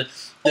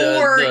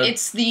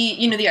 It's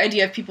the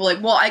idea of people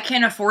like, well, I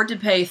can't afford to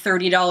pay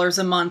 $30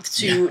 a month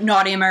to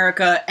Naughty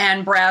America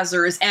and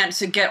Brazzers and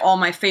to get all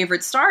my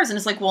favorite stars. And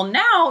it's like, well,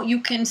 now you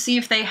can see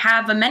if they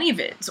have a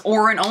ManyVids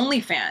or an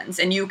OnlyFans,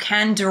 and you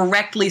can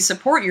directly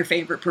support your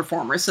favorite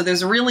performers. So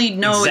there's really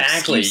no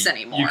excuse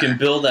anymore. You can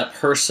build that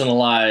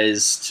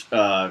personalized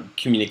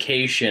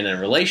communication and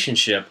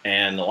relationship,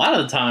 and a lot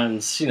of the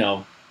times,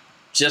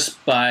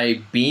 just by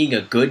being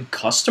a good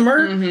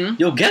customer,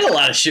 you'll get a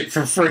lot of shit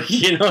for free.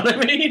 You know what I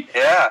mean?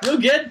 Yeah. You'll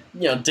get,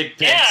 dick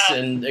pics Yeah.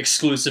 and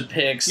exclusive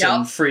pics Yep.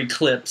 and free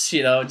clips.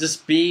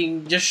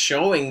 Just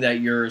showing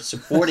that you're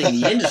supporting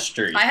the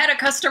industry. I had a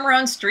customer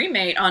on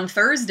StreamMate on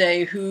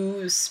Thursday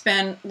who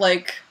spent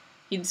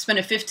he'd spent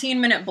a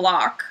 15-minute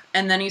block,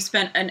 and then he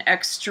spent an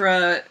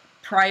extra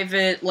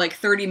private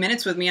 30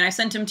 minutes with me, and I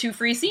sent him 2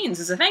 free scenes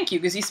as a thank you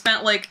because he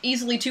spent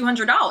easily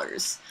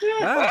 $200. Wow.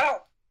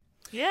 Wow.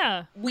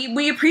 Yeah.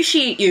 We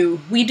appreciate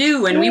you. We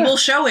do, and we will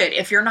show it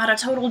if you're not a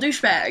total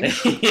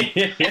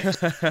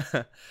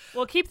douchebag.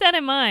 Well, keep that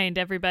in mind,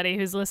 everybody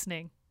who's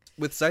listening.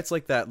 With sites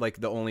like that,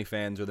 like the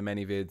OnlyFans or the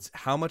ManyVids,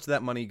 how much of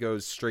that money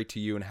goes straight to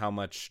you, and how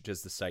much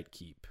does the site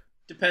keep?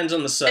 Depends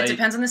on the site. It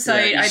depends on the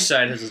site. Yeah, each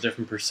site has a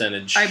different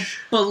percentage. I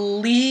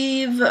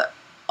believe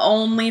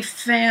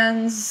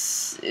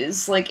OnlyFans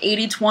is like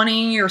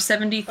 80-20 or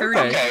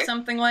 70-30, Okay.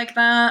 something like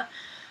that.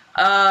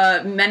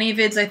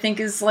 ManyVids, I think,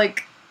 is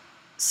like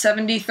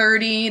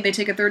 70-30. They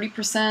take a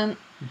 30%.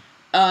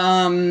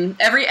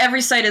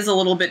 Every site is a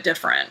little bit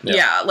different.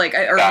 Yeah, like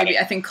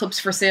I think Clips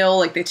for Sale,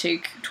 like they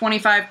take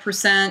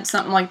 25%,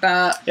 something like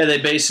that. Yeah, they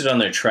base it on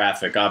their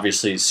traffic.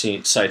 Obviously,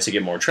 sites that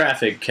get more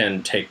traffic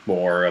can take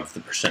more of the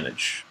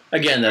percentage.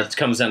 Again, that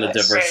comes down to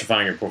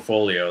diversifying your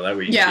portfolio. That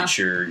way you get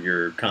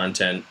your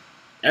content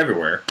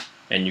everywhere,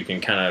 and you can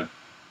kind of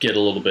get a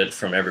little bit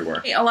from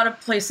everywhere. A lot of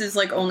places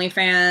like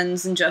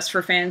OnlyFans and Just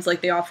for Fans,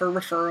 like they offer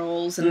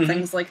referrals and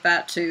things like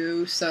that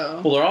too.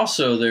 So well,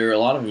 a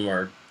lot of them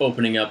are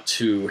opening up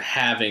to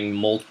having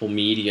multiple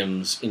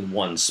mediums in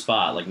one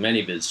spot. Like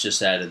ManyVids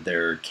just added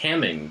their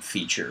camming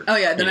feature. Oh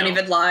yeah, the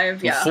ManyVid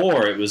Live. Yeah.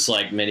 Before it was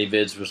like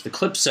ManyVids was the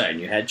clip site,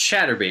 and you had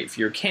Chatterbait for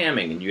your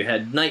camming, and you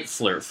had Night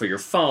Flirt for your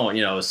phone.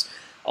 You know, it's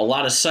a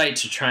lot of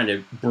sites are trying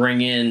to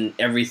bring in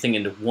everything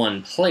into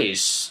one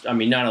place. I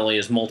mean, not only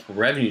is multiple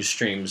revenue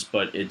streams,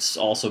 but it's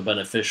also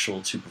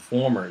beneficial to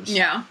performers.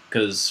 Yeah.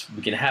 Because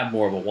we can have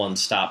more of a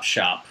one-stop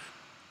shop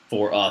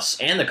for us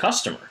and the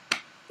customer.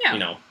 Yeah. You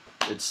know,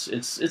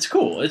 it's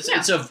cool.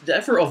 It's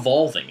ever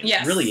evolving.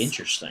 It's really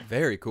interesting.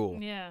 Very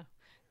cool. Yeah.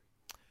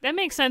 That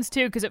makes sense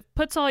too, because it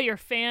puts all your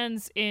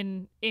fans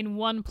in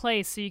one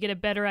place, so you get a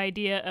better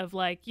idea of,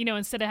 like, you know,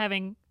 instead of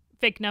having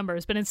fake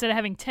numbers, but instead of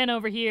having 10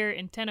 over here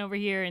and 10 over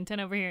here and 10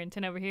 over here and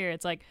 10 over here,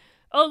 it's like,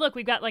 oh look,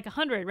 we've got like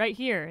 100 right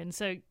here, and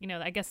so, you know,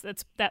 I guess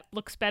that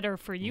looks better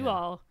for you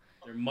all.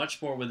 They're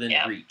much more within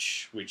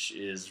reach, which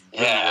is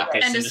really what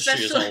this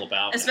industry is all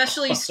about.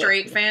 Especially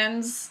straight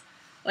fans,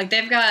 like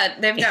they've got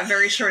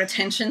very short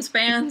attention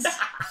spans.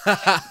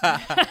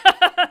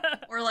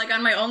 Or like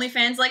on my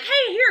OnlyFans, like,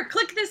 hey, here,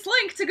 click this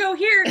link to go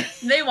here.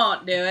 They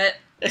won't do it,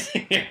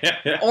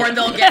 or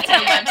they'll get to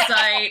the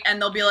website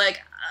and they'll be like,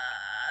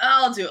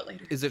 I'll do it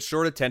later. Is it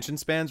short attention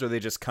spans, or are they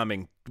just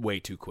coming way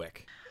too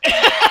quick?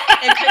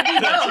 It could be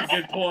both. That's a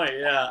good point.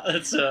 Yeah,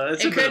 it's a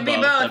It could be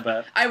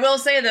both. I will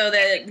say though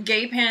that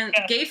gay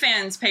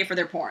fans pay for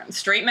their porn.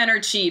 Straight men are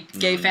cheap.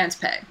 Gay fans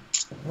pay.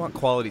 I want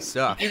quality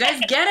stuff. You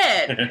guys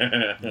get it.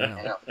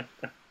 Yeah.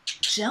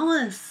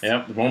 Jealous.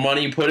 Yep. The more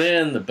money you put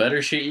in, the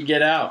better shit you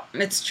get out.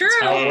 It's true.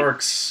 That's how it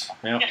works.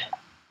 Yep.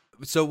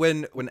 So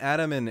when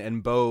Adam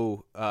and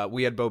Bo,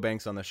 we had Bo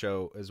Banks on the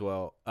show as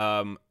well.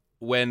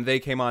 When they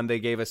came on, they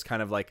gave us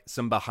kind of like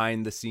some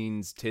behind the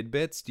scenes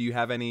tidbits. Do you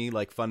have any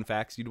like fun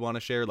facts you'd want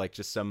to share? Like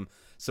just some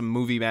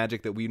movie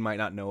magic that we might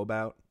not know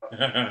about?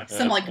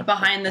 Some like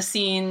behind the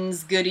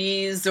scenes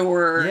goodies,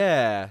 or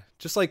Yeah,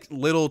 just like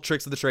little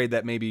tricks of the trade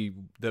that maybe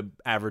the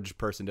average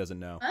person doesn't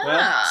know.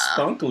 Well,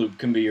 Spunk Lube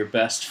can be your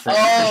best friend.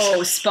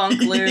 Oh,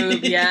 Spunk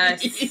Lube,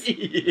 yes.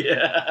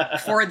 Yeah.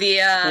 For the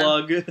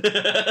Plug.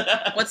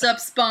 what's up,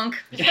 Spunk?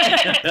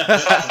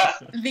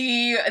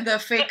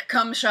 the fake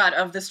cum shot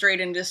of the straight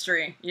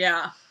industry.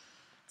 Yeah.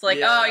 It's like,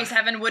 oh, he's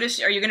having wood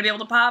issue. Are you gonna be able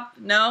to pop?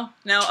 No.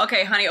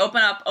 Okay, honey,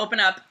 open up.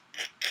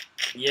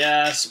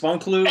 Yeah,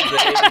 Spunk Lube,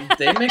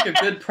 they make a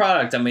good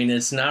product. I mean,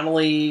 it's not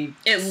only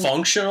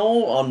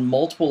functional on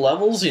multiple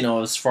levels, you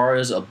know, as far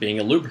as being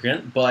a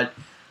lubricant, but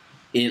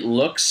it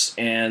looks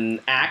and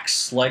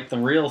acts like the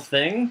real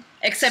thing.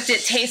 Except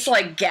it tastes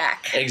like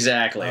gack.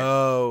 Exactly.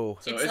 Oh.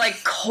 So it's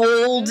like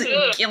cold,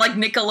 like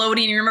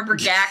Nickelodeon. You remember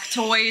gack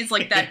toys?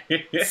 Like that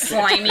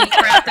slimy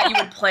crap that you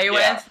would play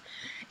with?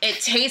 It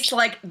tastes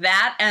like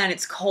that, and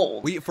it's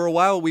cold. For a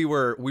while we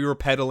were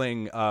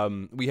peddling.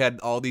 We had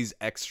all these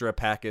extra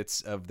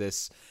packets of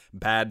this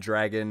Bad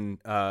Dragon.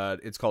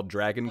 It's called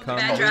Dragon Cum.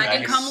 Bad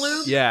Dragon Cum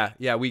Lube.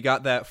 Yeah. We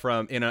got that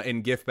from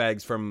in gift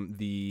bags from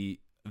the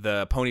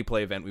Pony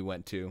Play event we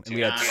went to, and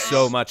we had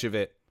so much of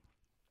it.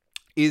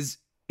 Is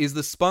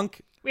the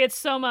Spunk? We had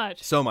so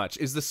much.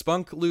 Is the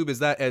Spunk Lube, is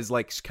that as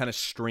like kind of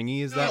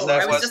stringy as that? No,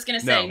 I was just gonna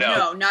say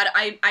no. Not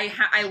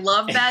I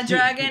love Bad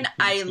Dragon.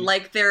 I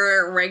like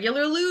their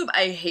regular lube.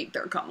 I hate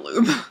their cum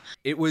lube.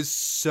 It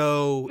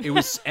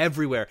was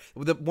everywhere.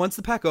 Once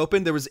the pack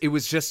opened, it was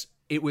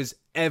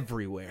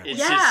everywhere. It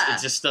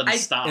just doesn't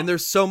stop. And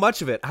there's so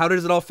much of it. How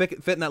does it all fit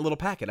in that little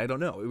packet? I don't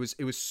know.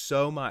 It was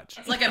so much.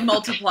 It's like it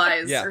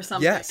multiplies or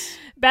something. Yes.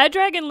 Bad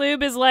Dragon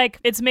Lube is like,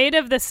 it's made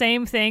of the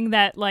same thing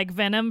that like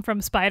Venom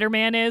from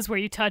Spider-Man is, where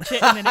you touch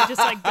it and then it just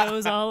like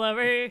goes all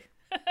over.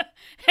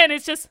 And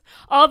it's just,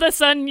 all of a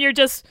sudden you're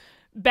just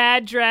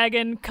Bad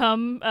Dragon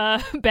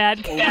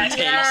bad cat.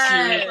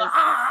 Yes.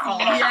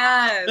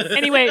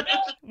 Anyway,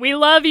 We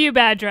love you,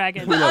 Bad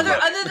Dragon. But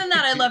other than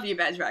that, I love you,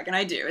 Bad Dragon.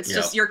 I do. It's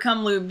just your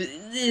cum lube. Could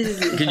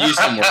use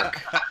some work.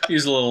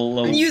 Use a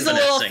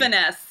little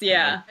finesse,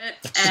 yeah.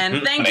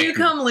 And thank you,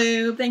 cum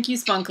lube. Thank you,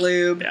 spunk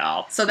lube.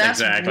 Yeah, so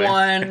that's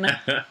one.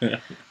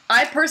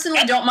 I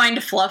personally don't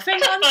mind fluffing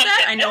on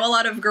set. I know a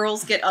lot of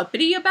girls get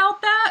uppity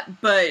about that,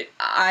 but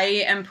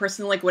I am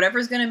personally like,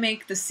 whatever's going to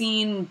make the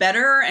scene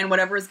better and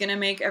whatever is going to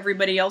make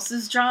everybody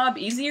else's job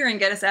easier and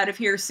get us out of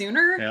here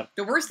sooner. Yep.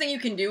 The worst thing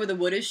you can do with a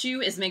wood issue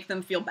is make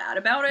them feel bad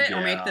about it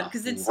or make them,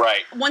 because it's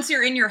once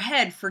you're in your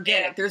head,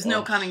 forget it. There's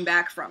no coming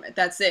back from it.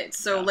 That's it.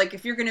 So like,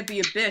 if you're going to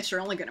be a bitch,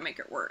 you're only going to make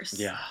it worse.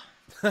 Yeah.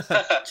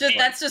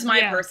 That's just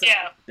my personal.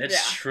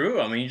 It's true.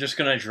 I mean, you're just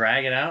gonna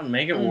drag it out and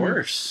make it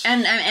worse.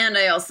 And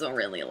I also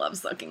really love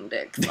sucking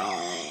dick. So.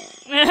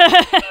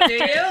 Do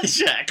you?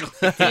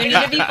 Exactly. Do you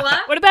need to be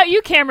flat? What about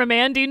you,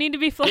 cameraman? Do you need to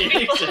be flat?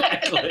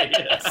 Exactly.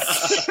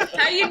 Yes.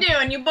 How you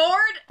doing? You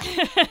bored?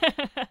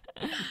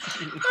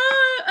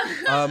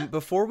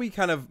 Before we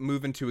kind of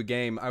move into a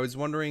game, I was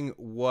wondering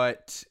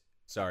what.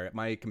 Sorry,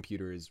 my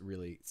computer is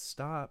really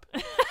stop. Oh,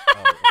 okay,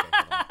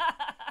 hold on.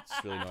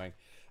 It's really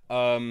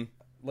annoying.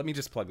 Let me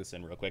just plug this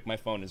in real quick. My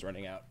phone is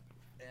running out,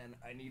 and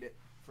I need it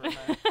for my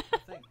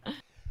thing.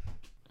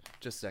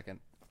 Just a second.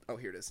 Oh,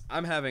 here it is.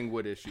 I'm having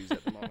wood issues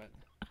at the moment.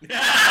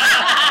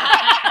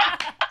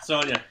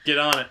 Sonia, get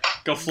on it.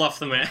 Go fluff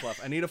the man.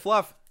 I need a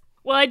fluff.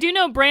 Well, I do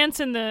know Brant's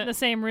in the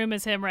same room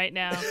as him right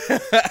now.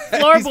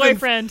 Floor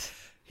boyfriend.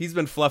 He's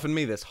been fluffing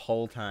me this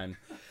whole time.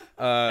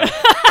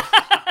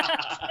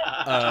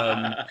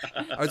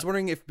 I was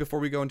wondering if, before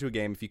we go into a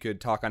game, if you could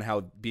talk on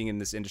how being in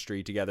this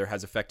industry together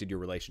has affected your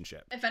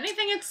relationship. If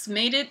anything, it's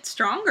made it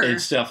stronger.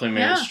 It's definitely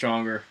made it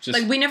stronger. Just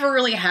like, we never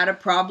really had a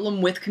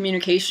problem with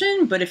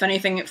communication, but if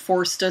anything, it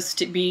forced us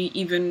to be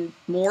even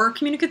more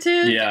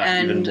communicative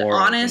and more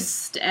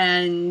honest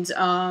and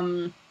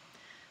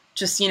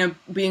just,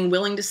 being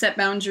willing to set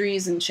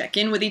boundaries and check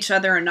in with each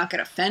other and not get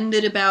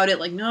offended about it.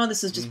 Like, no,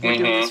 this is just, we're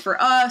doing this for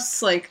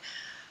us. Like,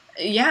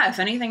 yeah, if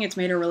anything, it's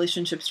made our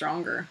relationship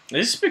stronger.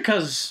 This is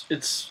because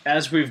it's,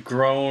 as we've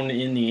grown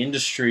in the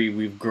industry,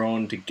 we've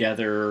grown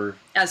together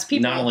as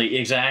people. Not only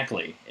in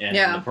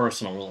the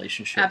personal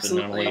relationship,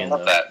 absolutely. and not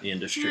only in the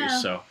industry. Yeah.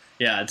 So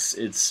yeah,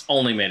 it's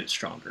only made it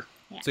stronger.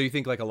 Yeah. So you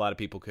think like a lot of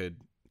people could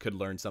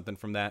learn something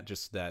from that,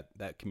 just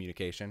that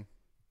communication?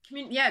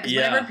 Because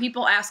whenever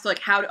people ask,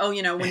 like,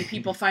 when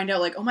people find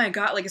out, like, oh my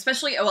god, like,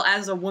 especially,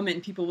 as a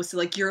woman, people will say,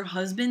 like, your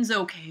husband's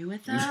okay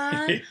with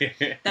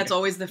that? That's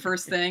always the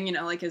first thing,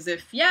 like, as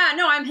if,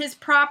 I'm his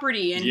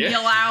property, and he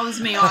allows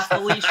me off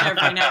the leash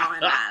every now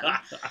and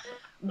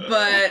then.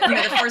 But,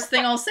 the first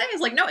thing I'll say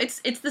is, like, no, it's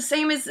the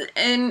same as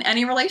in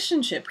any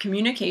relationship.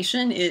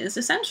 Communication is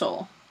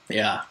essential.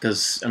 Yeah,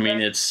 because, I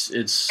mean, it's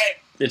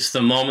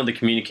the moment the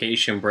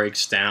communication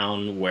breaks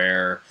down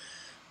where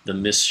the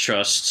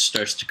mistrust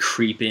starts to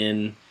creep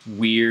in,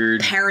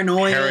 weird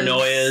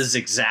paranoias,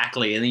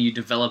 exactly, and then you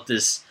develop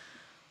this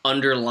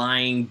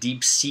underlying,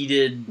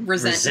 deep-seated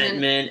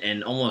resentment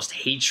and almost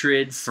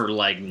hatred for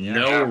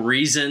no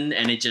reason,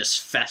 and it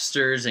just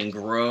festers and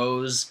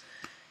grows,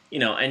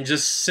 and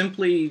just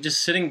simply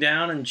sitting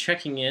down and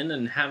checking in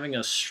and having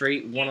a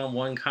straight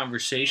one-on-one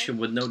conversation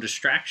with no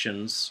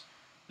distractions,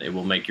 it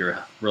will make your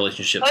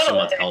relationship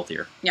somewhat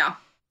healthier. Yeah,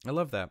 I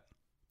love that.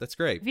 That's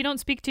great. If you don't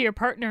speak to your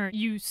partner,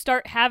 you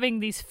start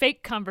having these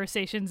fake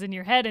conversations in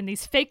your head and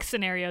these fake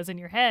scenarios in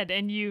your head,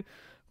 and you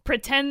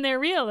pretend they're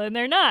real and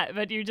they're not,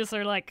 but you just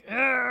are like,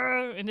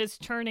 and it's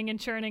churning and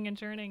churning and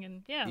churning,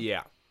 and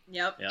Yep.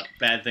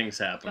 Bad things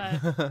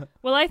happen. But,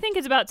 well, I think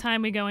it's about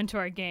time we go into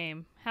our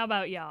game. How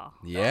about y'all?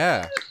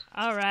 Yeah.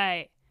 All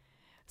right.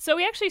 So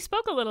we actually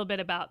spoke a little bit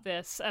about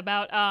this,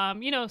 about,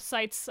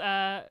 sites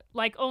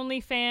like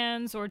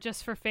OnlyFans or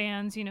Just for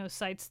Fans,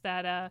 sites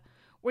that...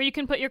 where you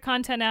can put your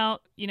content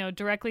out,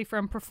 directly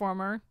from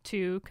performer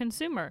to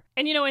consumer.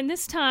 And, in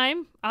this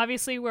time,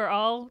 obviously, we're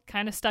all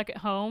kind of stuck at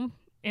home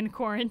in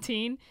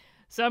quarantine.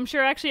 So I'm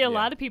sure actually a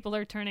lot of people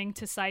are turning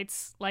to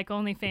sites like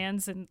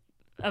OnlyFans and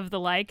of the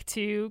like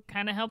to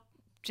kind of help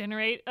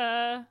generate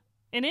an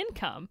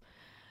income.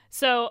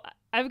 So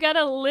I've got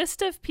a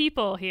list of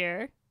people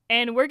here,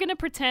 and we're going to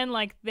pretend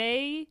like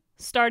they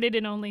started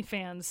in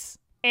OnlyFans.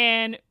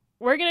 And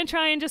we're going to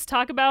try and just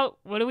talk about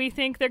what do we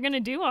think they're going to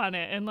do on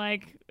it, and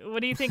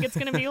what do you think it's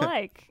going to be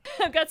like?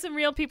 I've got some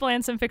real people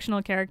and some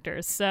fictional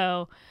characters.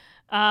 So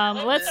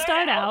let's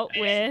start out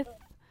with,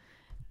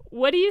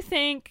 what do you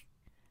think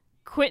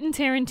Quentin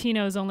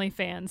Tarantino's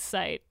OnlyFans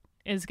site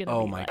is going to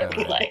be like? Oh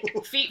my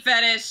god. Feet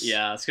fetish.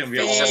 Yeah, it's going to be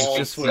all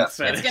just foot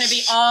fetish. It's going to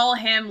be all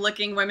him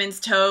licking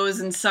women's toes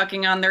and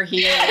sucking on their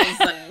heels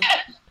and...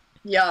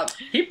 Yup.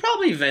 He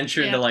probably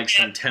ventured into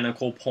some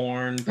tentacle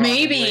porn. Probably.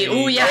 Maybe.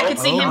 Oh yeah, I could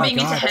see him being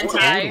into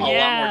hentai. A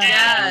lot more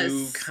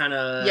taboo, kind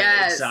of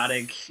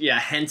exotic. Yeah,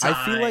 hentai.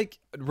 I feel like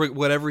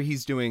whatever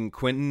he's doing,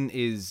 Quentin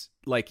is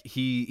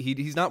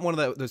he's not one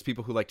of those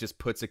people who just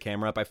puts a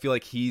camera up. I feel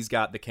like he's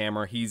got the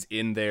camera. He's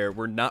in there.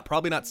 We're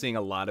probably not seeing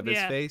a lot of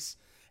his face,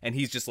 and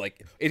he's just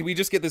we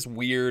just get this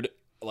weird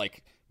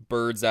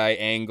bird's eye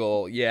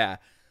angle. Yeah.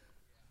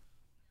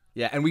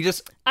 Yeah, and we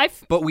just,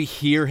 but we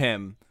hear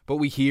him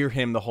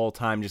the whole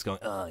time just going,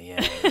 oh, yeah.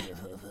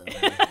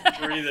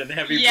 Breathing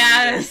heavy.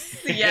 Yes,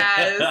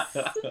 yes.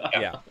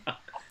 Yeah.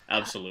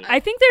 Absolutely. I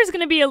think there's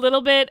going to be a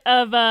little bit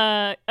of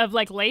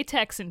like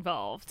latex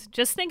involved.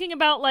 Just thinking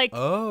about like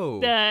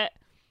the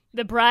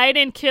bride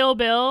in Kill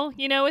Bill,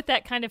 you know, with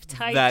that kind of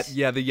tight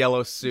the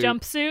yellow suit.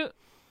 jumpsuit.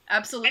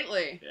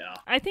 Absolutely. Yeah.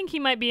 I think he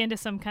might be into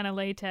some kind of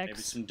latex.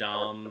 Maybe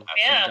some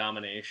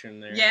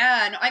domination there.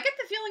 Yeah, no, I get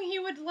the feeling he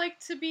would like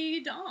to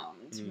be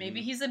dommed.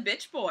 Maybe he's a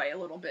bitch boy a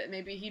little bit.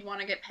 Maybe he'd want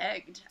to get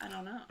pegged. I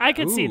don't know. I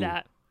could see Ooh.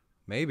 that.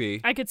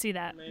 Maybe. I could see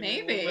that.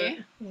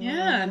 Maybe.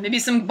 Yeah, maybe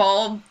some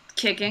ball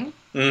kicking.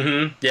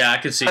 Mm-hmm. Yeah, I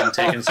could see him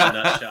taking some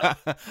nut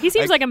shot. He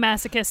seems like a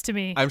masochist to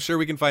me. I'm sure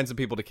we can find some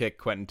people to kick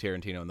Quentin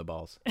Tarantino in the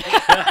balls.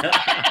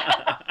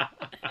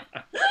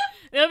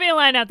 There'll be a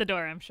line out the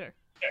door, I'm sure.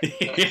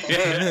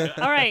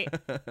 All right.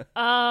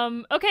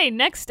 Okay,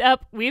 next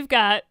up, we've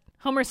got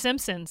Homer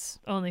Simpson's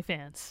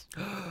OnlyFans.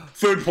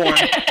 Food porn.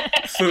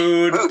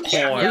 Food porn.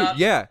 Yep.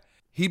 Yeah.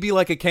 He'd be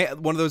like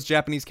one of those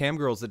Japanese cam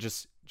girls that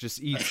just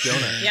eats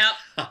donuts. Yep.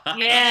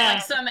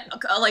 Yeah.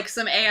 Like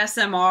some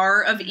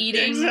ASMR of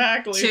eating.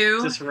 Exactly.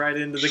 Too. Just right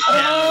into the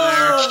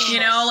camera there. You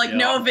know, like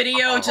no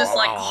video, just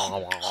like.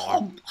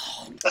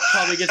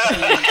 Probably get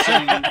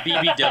some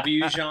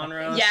BBW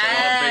genre.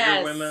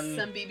 Yes. Bigger women.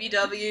 Some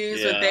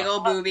BBWs with big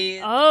old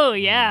boobies. Oh,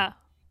 yeah.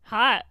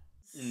 Hot.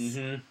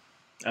 Mm-hmm.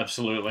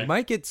 Absolutely. You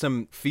might get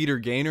some feeder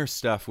gainer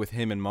stuff with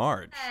him and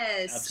Marge.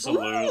 Yes.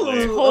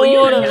 Absolutely. Ooh. Oh, you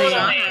know Totally.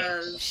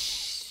 genres.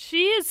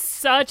 She is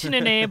such an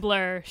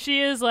enabler. She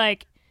is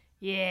like,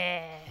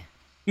 yeah.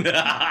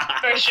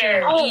 For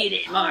sure. Eat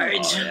it, Marge.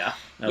 Oh, yeah.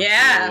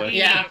 Yeah. Absolutely.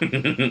 Yeah.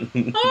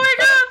 Oh my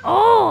god.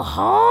 Oh,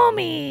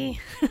 homie.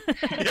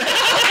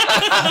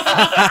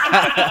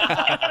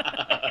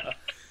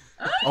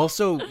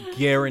 Also,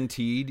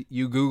 guaranteed,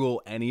 you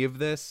Google any of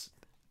this,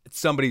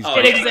 somebody's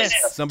It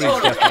exists.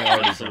 Somebody's definitely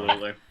already done it.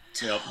 Absolutely. Yep.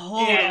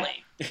 Totally.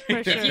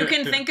 For sure. If you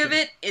can think of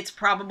it, it's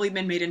probably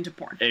been made into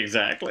porn.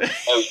 Exactly.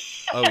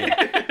 Oh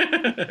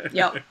yeah.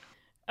 Yep.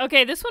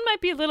 Okay, this one might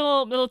be a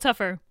little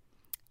tougher.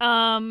 But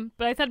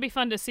I thought it'd be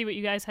fun to see what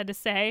you guys had to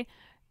say.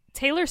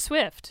 Taylor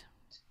Swift.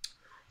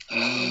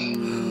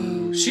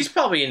 She's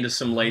probably into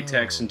some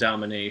latex and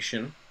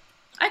domination.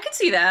 I could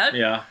see that.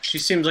 Yeah. She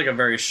seems like a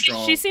very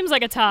strong. She seems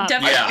like a top.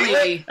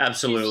 Definitely.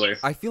 Absolutely.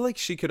 I feel like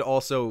she could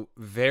also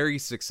very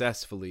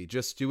successfully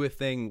just do a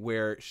thing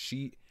where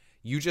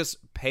you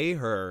just pay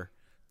her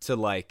to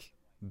like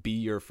be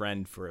your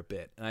friend for a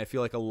bit. And I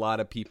feel like a lot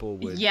of people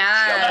would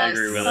Yes. I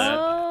agree with that.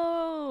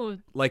 Oh,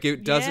 like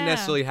it doesn't Yeah.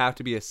 necessarily have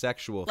to be a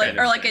sexual Like thing.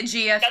 or like a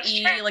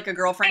GFE, like a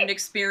girlfriend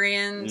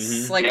experience,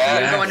 Mhm. like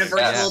Yes. you go on a virtual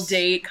Yes.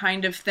 date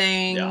kind of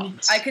thing. Yeah.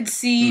 I could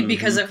see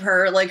because of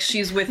her, like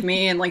she's with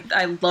me and like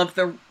I love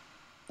the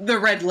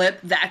red lip.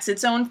 That's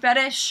its own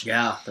fetish.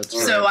 Yeah, that's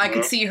right. So I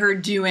could see her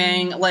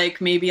doing like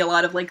maybe a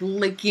lot of like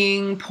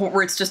licking,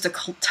 where it's just a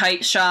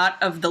tight shot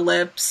of the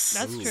lips,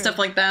 That's true. stuff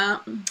like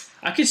that.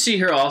 I could see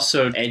her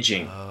also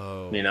edging,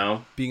 Oh. you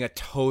know? Being a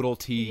total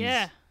tease.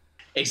 yeah.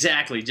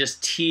 Exactly,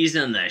 just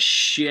teasing the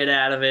shit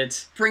out of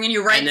it. Bringing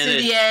you right And to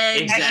then the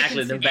edge.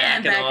 Exactly, then And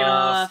backing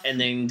off, and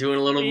then doing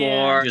a little Yeah.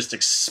 more, just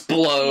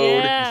explode.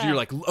 Yeah. You're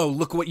like, oh,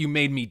 look what you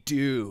made me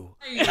do.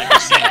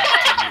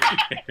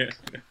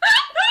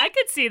 I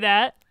could see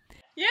that.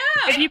 Yeah.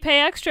 If you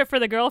pay extra for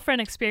the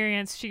girlfriend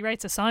experience, she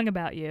writes a song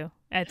about you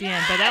at the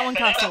end, but that one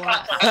costs a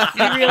lot.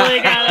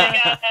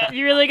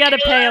 You really gotta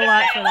pay a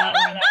lot for that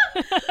one.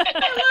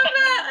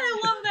 I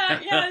love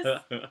that.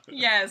 Yes.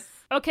 Yes.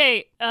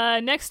 Okay,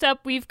 next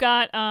up we've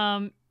got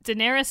Daenerys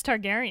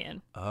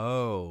Targaryen.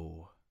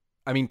 Oh.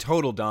 I mean,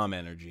 total Dom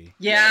energy.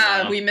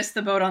 Yeah, no. we missed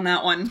the boat on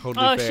that one.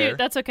 Totally Oh fair. shoot,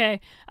 that's okay.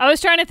 I was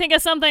trying to think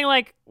of something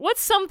like,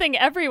 what's something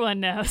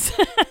everyone knows?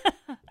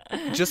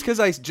 Just because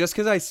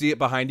I see it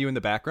behind you in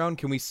the background,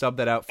 can we sub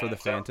that out for the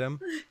Phantom?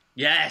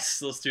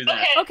 Yes, let's do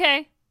that.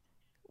 Okay,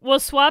 we'll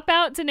swap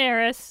out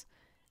Daenerys,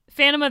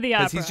 Phantom of the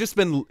Because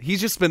Opera. he's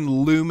just been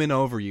looming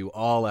over you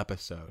all all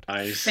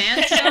Nice.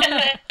 Phantom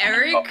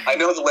Eric, I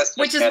know the list,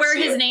 which is where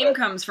his name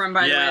comes from,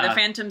 by the way. Yeah. The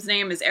Phantom's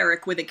name is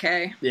Eric with a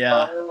K.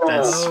 Yeah,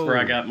 that's Oh. where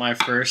I got my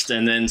first,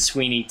 and then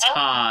Sweeney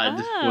Todd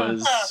Oh.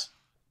 was.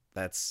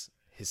 That's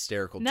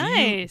hysterical.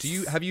 Nice. Do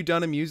you have you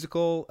done a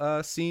musical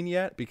scene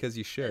yet? Because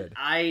you should.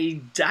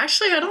 I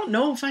don't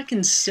know if I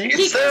can sing.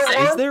 He can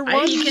sing. Is there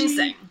one? He can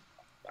sing.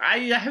 I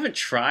haven't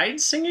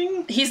tried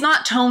singing. He's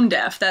not tone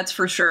deaf, that's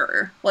for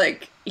sure.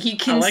 Like, he I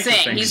can like to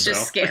sing. think He's just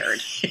so. scared.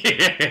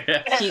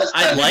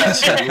 I'd like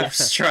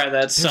to try that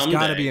There's someday.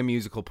 got to be a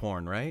musical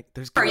porn, right?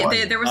 There's got Sorry, to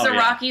be. there was Oh, a yeah.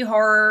 Rocky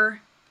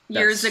Horror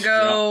years That's-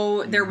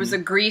 ago. There was a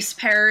Grease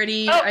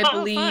parody, I fun.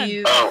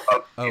 believe.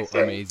 Oh,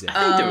 amazing.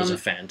 I think there was a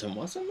Phantom,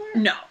 wasn't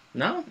there? No.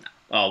 No?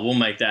 Oh, we'll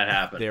make that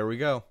happen. There we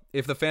go.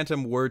 If the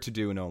Phantom were to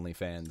do an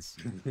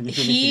OnlyFans,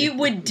 He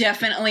would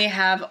definitely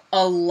have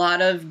a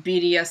lot of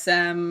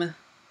BDSM,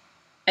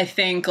 I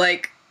think,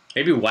 like,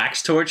 Maybe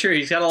wax torture.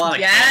 He's got a lot of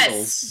Yes.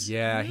 candles.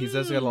 yeah, he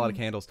does got a lot of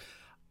candles.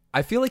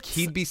 I feel like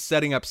he'd be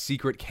setting up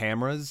secret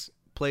cameras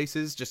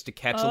places just to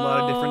catch a lot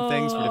of different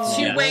things for different Oh.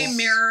 people. Two-way Yes.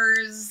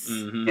 mirrors.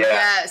 Mhm. Yeah.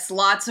 Yes,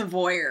 lots of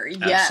voyeur.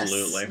 Yes.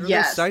 Absolutely. There are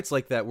Yes. those sites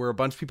like that where a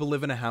bunch of people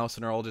live in a house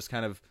and are all just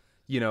kind of,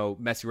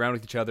 messing around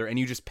with each other, and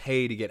you just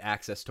pay to get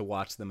access to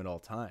watch them at all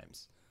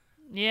times.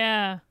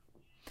 Yeah.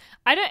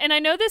 I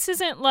know this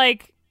isn't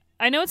like,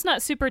 I know it's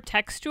not super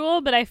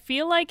textual, but I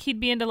feel like he'd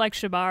be into like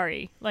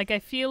Shibari. Like I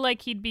feel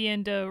like he'd be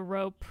into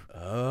rope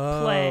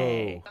Oh.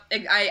 play.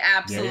 I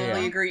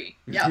absolutely Yeah. agree.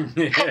 Yeah.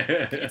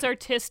 It's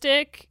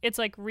artistic. It's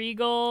like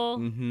regal.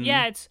 Mhm.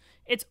 Yeah,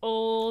 it's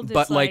old.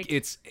 But it's like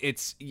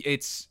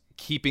it's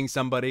keeping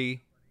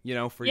somebody,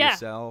 for Yeah.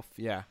 yourself.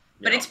 Yeah.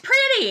 But it's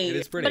pretty. It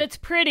is pretty. but it's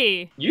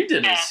pretty. You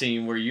did a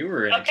scene where you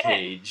were in a Okay.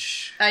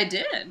 cage. I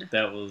did.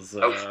 That was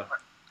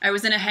I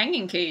was in a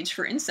hanging cage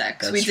for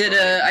insects. We That's did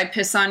right. I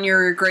piss on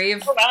your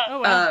grave. Oh, wow. Oh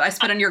wow. I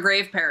spit on your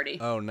grave parody.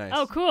 Oh, nice.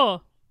 Oh,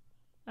 cool.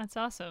 That's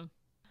awesome.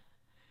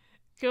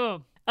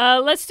 Cool.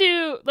 Let's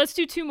do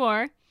two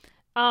more.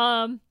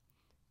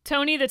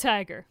 Tony the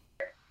Tiger.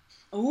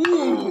 Ooh.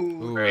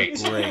 Ooh,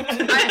 Great. great.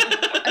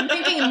 I'm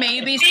thinking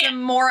maybe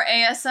some more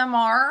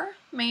ASMR.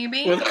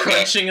 Maybe. with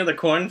crunching of the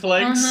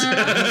cornflakes.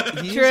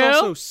 Mhm. He's True.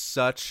 also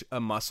such a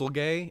muscle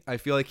gay. I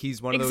feel like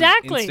he's one of those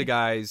Exactly. Insta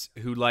guys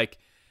who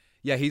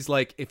he's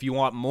like, if you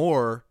want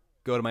more,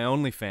 go to my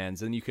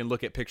OnlyFans and you can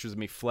look at pictures of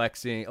me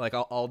flexing. Like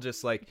I'll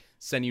just like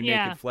send you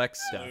Yeah. naked flex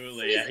stuff.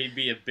 Absolutely, yeah, he'd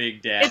be a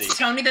big daddy. It's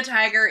Tony the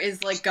Tiger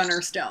is like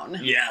Gunnar Stone.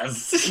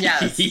 Yes.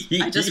 Yes.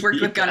 I just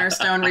worked with Gunnar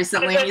Stone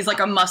recently and he's like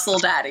a muscle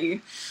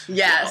daddy.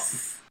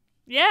 Yes.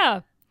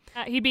 Yeah.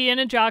 He'd be in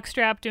a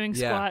jockstrap doing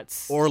Yeah.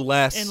 squats. Or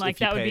less. and like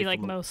if you that would pay be for like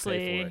them- pay mostly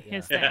for it, yeah.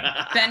 his thing.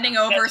 Bending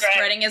over, That's right.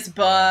 spreading his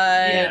butt.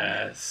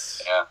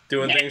 Yes. Yeah.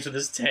 Doing things with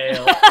his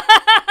tail.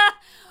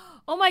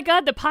 Oh my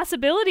god, the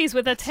possibilities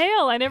with a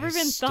tail. I never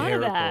even thought of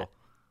that.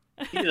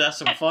 Hysterical. He'd have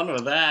some fun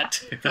with that.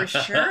 For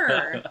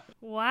sure.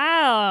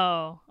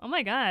 Wow. Oh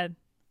my god.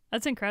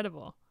 That's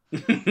incredible.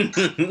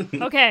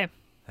 Okay.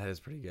 That is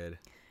pretty good.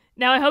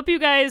 Now I hope you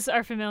guys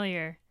are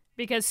familiar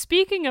because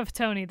speaking of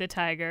Tony the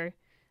Tiger,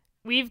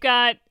 we've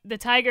got the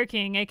Tiger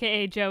King,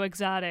 aka Joe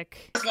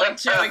Exotic. It's like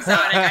Joe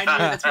Exotic. I knew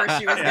that's where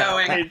she was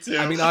going. Me too.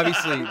 I mean,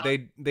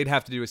 obviously they'd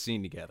have to do a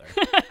scene together.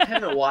 I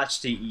haven't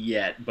watched it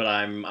yet, but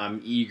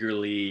I'm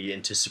eagerly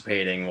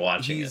anticipating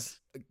watching He's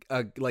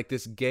like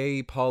this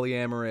gay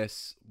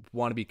polyamorous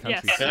wannabe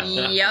country Yes.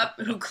 singer. Yep,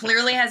 who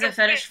clearly has a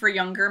fetish for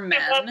younger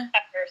men.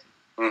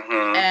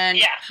 Mm-hmm. And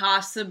Yeah.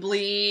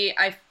 possibly,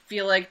 I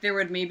feel like there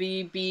would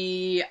maybe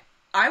be,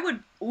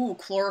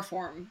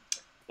 chloroform.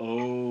 it.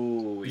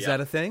 Oh, Is yeah.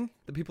 that a thing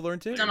that people are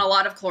into? I've done a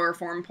lot of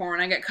chloroform porn.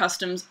 I get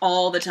customs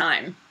all the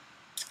time.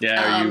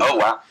 Yeah, Um, Oh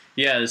wow.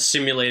 yeah, it's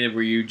simulated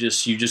where you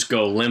just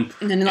go limp.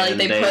 And then like And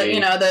they put, they-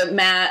 the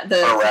mat,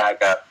 A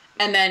rag up.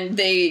 and then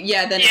then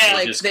Yeah. it's They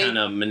like just they kind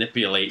of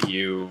manipulate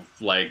you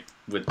like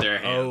with their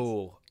hands.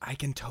 Oh, I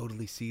can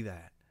totally see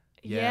that.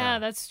 Yeah,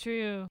 that's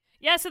true.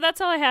 Yeah, so that's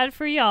all I had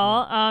for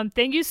y'all.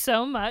 Thank you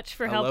so much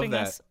for I love helping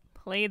that. us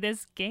play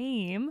this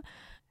game.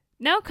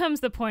 Now comes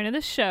the point of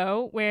the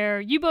show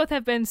where you both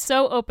have been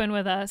so open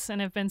with us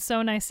and have been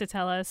so nice to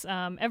tell us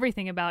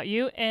everything about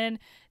you. And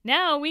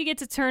now we get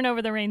to turn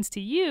over the reins to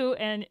you,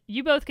 and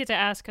you both get to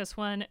ask us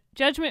one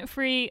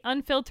judgment-free,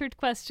 unfiltered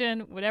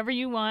question, whatever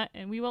you want,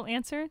 and we will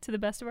answer to the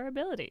best of our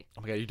ability.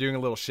 Okay, you're doing a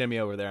little shimmy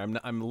over there.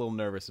 I'm a little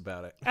nervous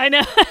about it. I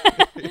know.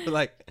 you're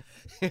like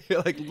a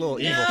little no,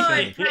 evil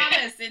I shimmy.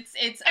 promise.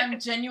 It's I'm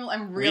genuine.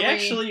 I'm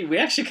really We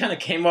actually kind of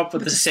came up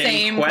with the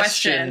same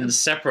question. questions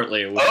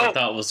separately, which I Oh.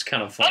 thought was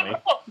kind of funny.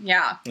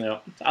 yeah. Yeah,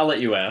 I'll let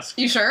you ask.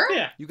 You sure?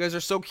 Yeah. You guys are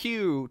so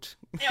cute.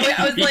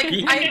 I was like,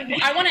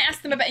 I want to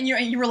ask them about, and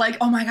you were like,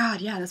 oh my god,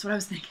 yeah, that's what I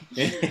was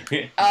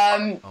thinking.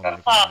 Oh my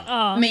god.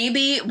 Aw.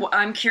 Maybe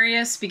I'm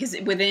curious because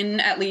within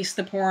at least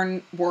the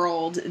porn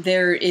world,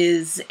 there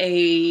is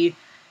a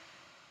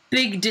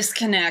big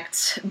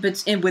disconnect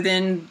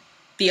within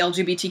the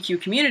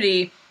LGBTQ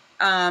community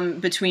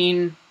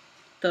between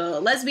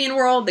the lesbian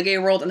world, the gay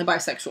world, and the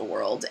bisexual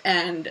world.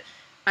 And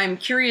I'm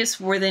curious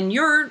within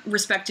your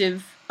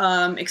respective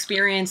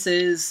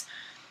experiences,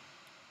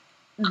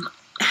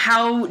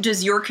 how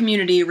does your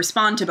community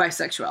respond to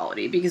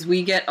bisexuality? Because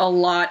we get a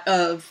lot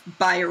of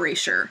bi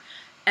erasure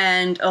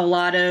and a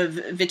lot of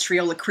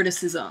vitriolic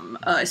criticism,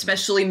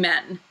 especially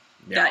men.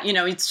 Yeah. That,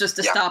 it's just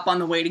a Yeah. stop on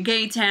the way to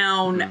Gay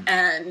Town, Mhm.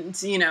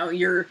 and,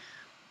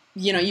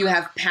 you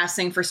have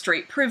passing for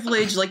straight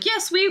privilege. Like,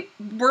 yes,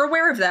 we're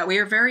aware of that. We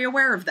are very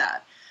aware of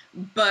that.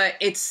 But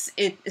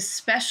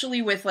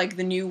especially with like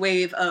the new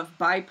wave of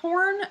bi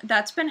porn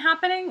that's been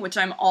happening, which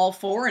I'm all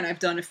for, and I've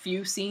done a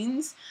few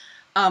scenes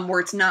where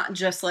it's not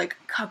just like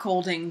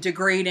cuckolding,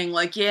 degrading,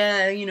 like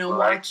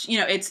watch,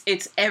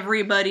 it's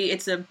everybody.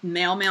 It's a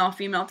male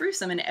female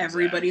threesome, and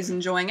everybody's Exactly.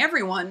 enjoying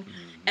everyone.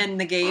 And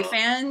the gay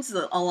fans,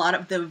 a lot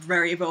of the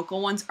very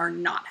vocal ones, are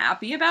not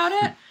happy about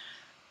it.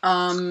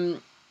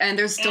 And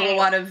there's still a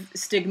lot of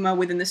stigma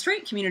within the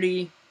straight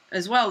community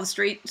as well, the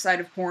straight side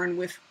of porn,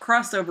 with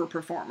crossover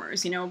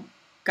performers,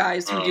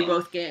 guys who do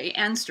both gay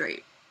and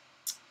straight.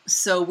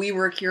 So we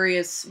were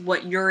curious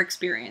what your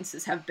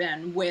experiences have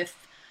been with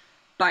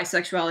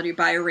bisexuality,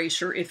 bi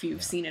erasure, if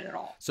you've seen it at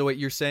all. So what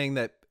you're saying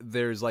that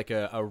there's like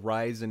a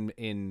rise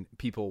in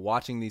people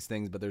watching these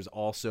things, but there's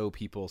also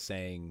people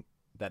saying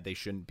that they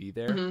shouldn't be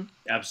there. Mm-hmm.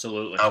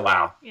 Absolutely. Oh,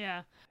 wow.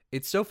 Yeah.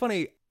 It's so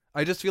funny.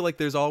 I just feel like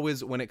there's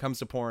always, when it comes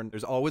to porn,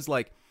 there's always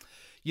like,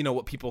 you know,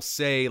 what people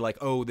say, like,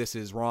 oh, this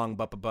is wrong,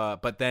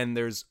 but then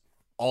there's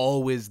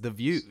always the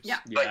views. Yeah.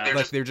 Yeah.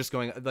 Like they're just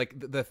going like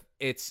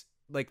it's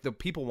like the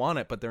people want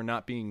it, but they're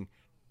not being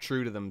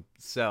true to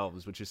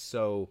themselves, which is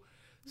so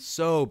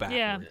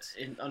backwards.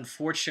 Yeah.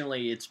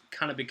 Unfortunately, it's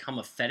kind of become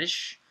a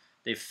fetish.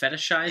 They've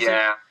fetishized it.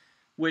 Yeah.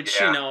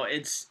 Which, Yeah. you know,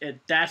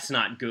 that's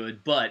not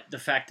good, but the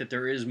fact that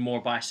there is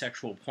more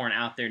bisexual porn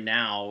out there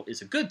now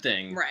is a good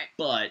thing. Right.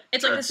 But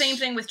It's like the same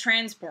thing with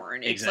trans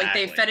porn. It's like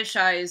they Exactly.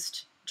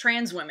 fetishized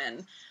trans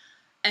women.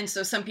 And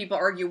so some people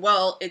argue,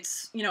 well,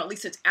 it's, you know, at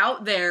least it's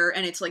out there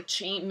and it's like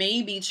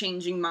maybe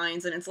changing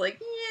minds. And it's like,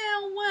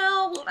 yeah,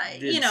 well,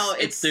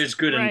 there's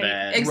good and Right.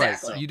 bad.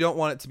 Exactly. Right. You don't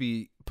want it to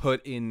be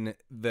put in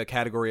the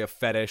category of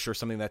fetish or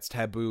something that's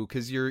taboo,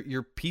 because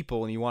you're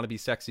people and you want to be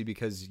sexy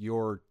because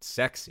you're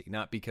sexy,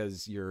 not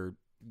because you're,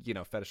 you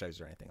know,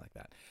 fetishized or anything like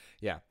that.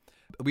 Yeah.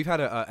 We've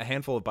had a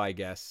handful of bi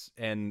guests,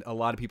 and a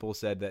lot of people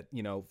said that,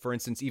 you know, for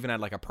instance, even at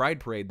like a pride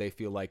parade, they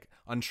feel like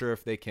unsure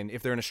if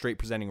they're in a straight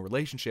presenting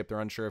relationship, they're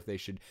unsure if they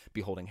should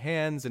be holding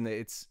hands. And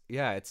it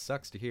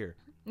sucks to hear.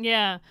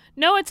 Yeah.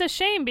 No, it's a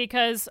shame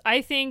because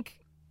I think,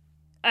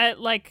 I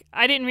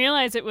didn't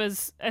realize it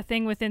was a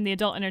thing within the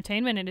adult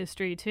entertainment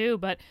industry too,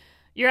 but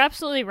you're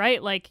absolutely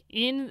right. Like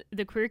in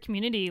the queer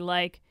community,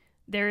 like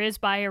there is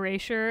bi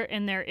erasure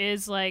and there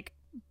is like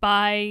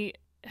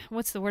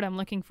what's the word I'm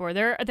looking for?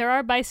 There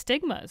are bi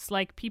stigmas.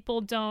 Like people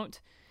don't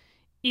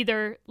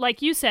either,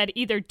 like you said,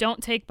 either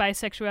don't take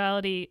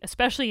bisexuality,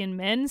 especially in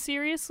men,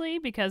 seriously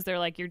because they're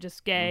like, you're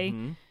just gay.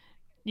 Mm-hmm.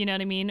 You know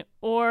what I mean?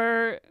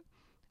 Or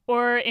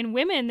in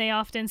women, they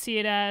often see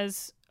it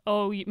as,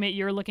 oh,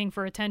 you're looking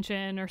for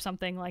attention or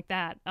something like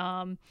that.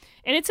 And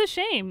it's a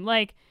shame.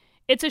 Like,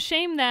 it's a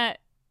shame that,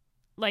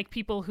 like,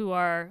 people who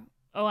are,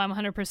 oh, I'm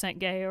 100%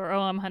 gay or,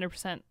 oh, I'm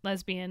 100%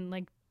 lesbian,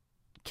 like,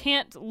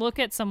 can't look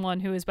at someone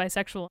who is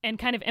bisexual and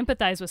kind of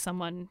empathize with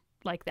someone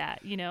like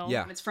that, you know?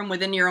 Yeah. It's from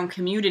within your own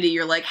community.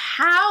 You're like,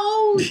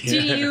 how do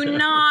you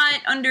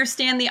not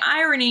understand the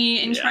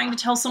irony in trying to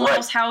tell someone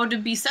else how to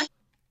be sexual?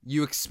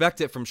 You expect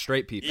it from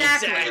straight people.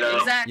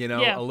 Exactly. You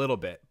know, Yeah. a little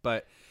bit.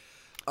 But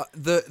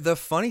the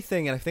funny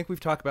thing, and I think we've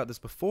talked about this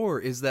before,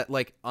 is that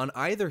like on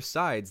either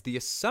sides, the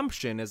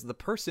assumption is the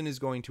person is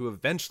going to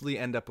eventually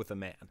end up with a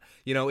man.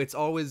 You know, it's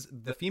always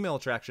the female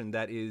attraction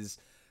that is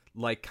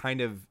like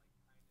kind of,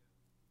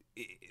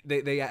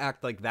 they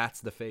act like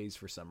that's the phase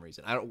for some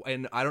reason. I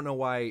don't know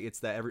why it's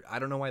that. I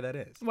don't know why that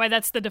is. Why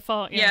that's the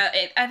default. Yeah,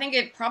 I think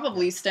it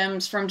probably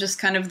stems from just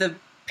kind of the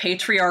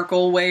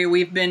patriarchal way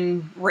we've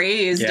been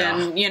raised,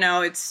 and you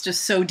know, it's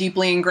just so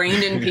deeply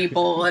ingrained in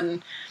people.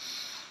 And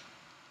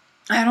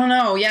I don't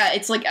know. Yeah,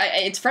 it's like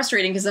it's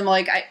frustrating because I'm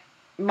like,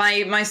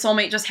 my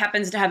soulmate just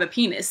happens to have a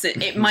penis.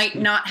 It might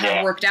not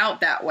have worked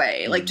out that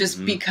way. Like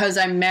just because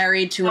I'm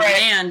married to a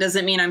man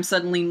doesn't mean I'm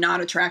suddenly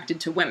not attracted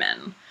to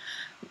women.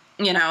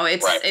 You know,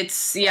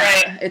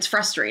 it's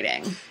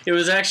frustrating. It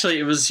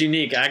was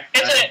unique.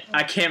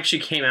 She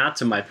came out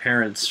to my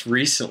parents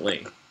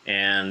recently,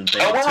 and they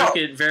took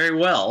it very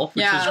well,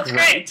 which is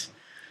great.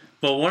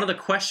 But one of the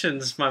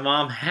questions my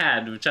mom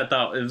had, which I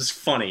thought it was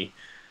funny,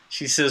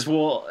 she says,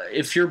 well,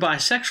 if you're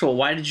bisexual,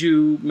 why did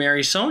you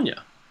marry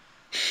Sonia?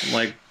 I'm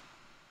like,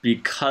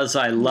 because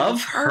I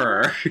love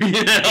her. You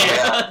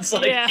know? It's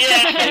like,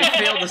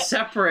 they fail to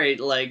separate.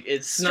 Like,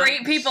 it's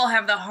straight people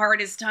have the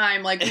hardest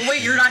time. Like, well,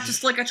 wait, you're not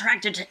just like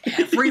attracted to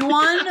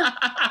everyone?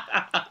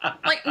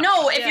 Like,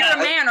 no, if you're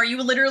a man, are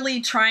you literally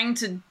trying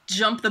to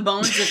jump the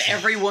bones of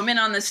every woman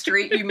on the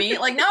street you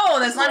meet? Like, no,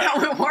 that's not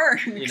how it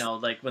works. You know,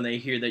 like when they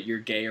hear that you're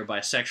gay or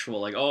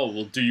bisexual, like, oh,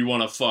 well, do you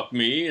want to fuck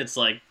me? It's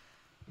like,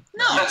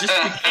 no,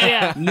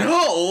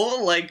 no,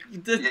 like,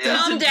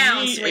 calm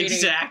down, sweetie.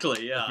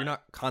 Exactly, yeah. You're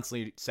not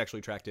constantly sexually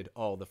attracted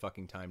all the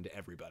fucking time to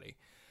everybody,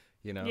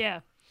 you know?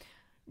 Yeah.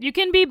 You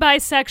can be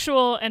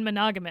bisexual and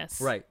monogamous.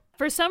 Right.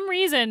 For some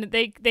reason,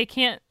 they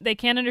can't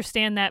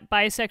understand that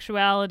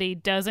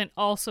bisexuality doesn't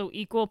also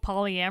equal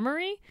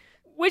polyamory,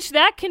 which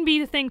that can be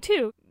the thing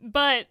too.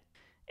 But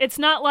it's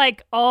not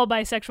like all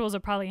bisexuals are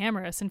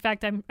polyamorous. In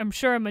fact, I'm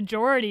sure a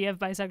majority of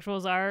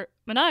bisexuals are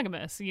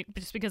monogamous,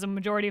 just because a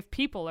majority of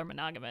people are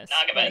monogamous.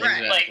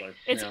 Exactly.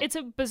 It's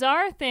a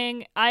bizarre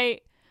thing. I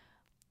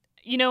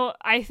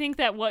think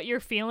that what you're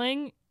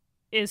feeling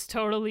is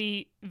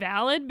totally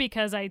valid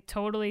because I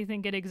totally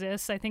think it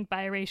exists. I think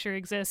bi erasure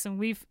exists, and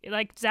we've,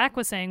 like Zach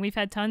was saying, we've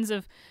had tons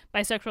of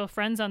bisexual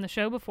friends on the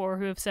show before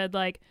who have said,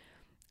 like,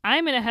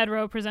 I'm in a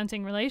hetero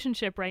presenting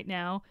relationship right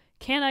now.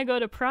 Can I go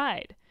to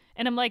Pride?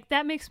 And I'm like,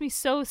 that makes me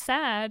so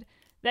sad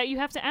that you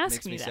have to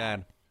ask me that.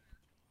 Sad.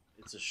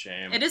 It's a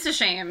shame. It is a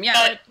shame,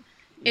 yeah.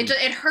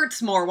 It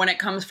hurts more when it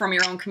comes from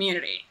your own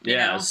community. You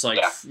know? It's like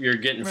you're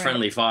getting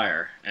friendly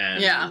fire.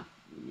 And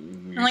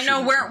I'm like,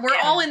 no, we're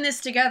all in this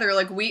together.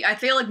 Like I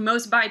feel like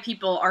most bi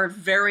people are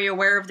very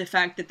aware of the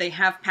fact that they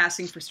have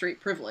passing for straight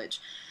privilege.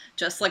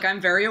 just like I'm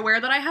very aware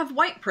that I have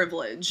white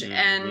privilege.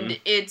 And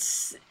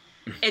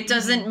it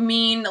doesn't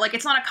mean, like,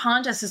 it's not a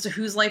contest as to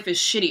whose life is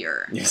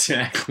shittier.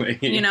 Exactly.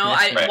 You know,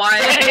 Right. why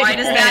does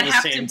We're that on the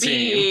have same to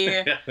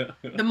be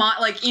team.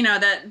 like, you know,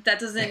 that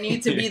doesn't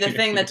need to be the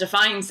thing that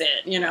defines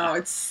it, you know?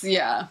 It's,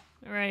 yeah.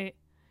 Right.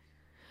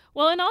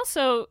 Well, and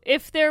also,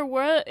 if there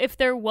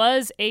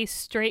was a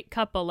straight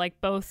couple, like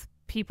both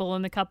people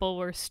in the couple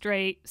were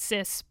straight,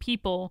 cis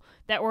people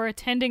that were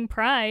attending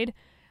Pride,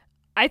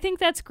 I think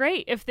that's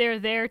great if they're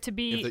there to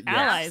be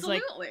allies.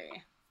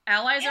 Absolutely.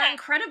 Allies are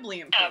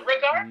incredibly important.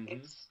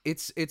 Regardless.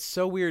 It's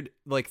so weird,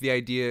 like the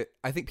idea.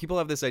 I think people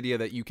have this idea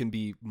that you can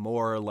be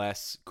more or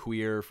less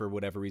queer for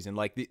whatever reason.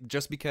 Like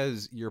just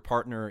because your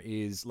partner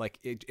is like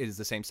it is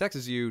the same sex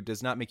as you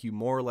does not make you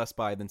more or less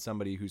bi than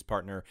somebody whose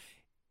partner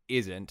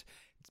isn't.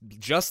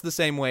 Just the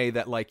same way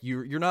that like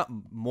you're not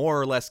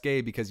more or less gay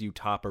because you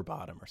top or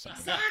bottom or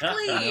something.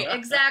 Exactly.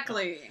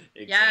 Exactly.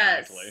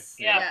 Yes.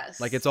 Yeah. Yes.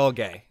 Like it's all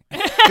gay.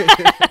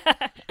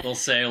 They'll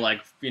say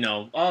like, you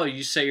know, oh,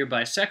 you say you're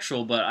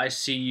bisexual, but I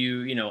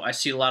see I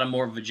see a lot of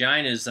more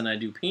vaginas than I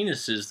do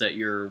penises that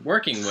you're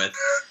working with.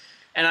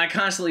 And I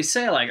constantly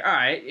say like, all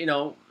right, you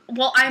know,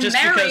 well, I'm just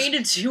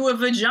married to a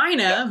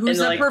vagina who's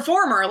And, a like-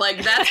 performer.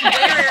 Like, that's where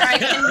I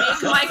can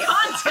make my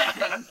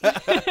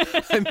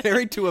content. I'm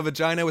married to a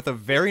vagina with a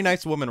very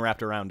nice woman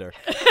wrapped around her.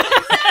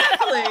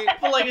 Exactly.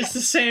 but like it's the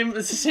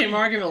same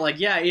argument. Like,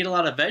 yeah, I eat a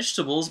lot of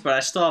vegetables, but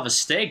I still have a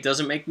steak.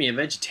 Doesn't make me a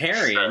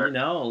vegetarian, Sure. you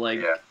know? Like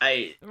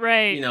Yeah.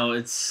 Right. you know,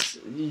 it's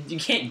you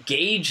can't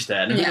gauge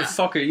that. And Who Yeah. the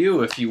fuck are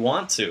you if you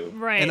want to?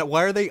 Right. And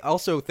why are they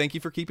also? Thank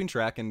you for keeping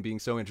track and being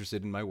so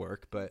interested in my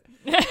work. But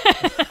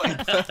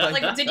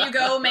Like, did you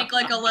go make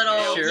like a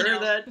little? Sure you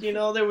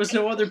know, that there was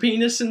no other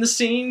penis in the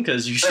scene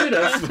because you should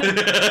have.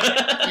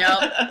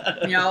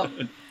 Yep.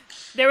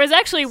 There was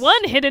actually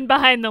one hidden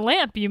behind the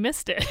lamp. You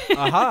missed it.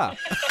 aha!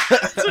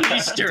 It's an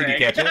Easter Did you egg.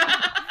 catch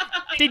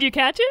it? Did you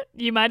catch it?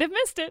 You might have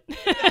missed it.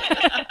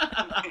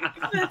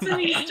 That's an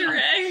Easter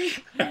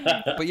egg.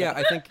 But yeah,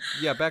 I think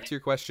back to your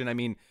question. I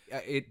mean,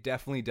 it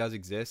definitely does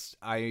exist.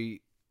 I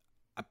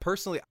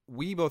personally,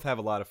 we both have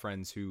a lot of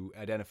friends who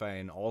identify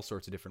in all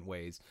sorts of different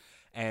ways,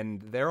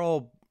 and they're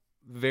all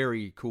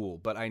very cool.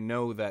 But I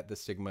know that the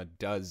stigma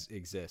does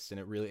exist, and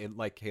it really,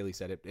 like Haley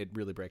said, it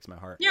really breaks my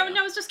heart. Yeah, no,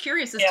 I was just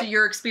curious as to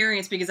your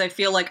experience because I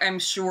feel like I'm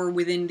sure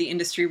within the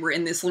industry we're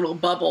in this little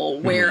bubble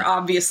where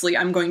obviously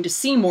I'm going to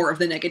see more of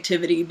the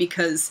negativity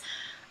because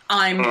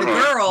I'm the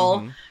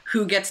girl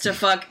who gets to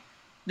fuck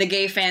the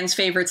gay fans'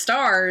 favorite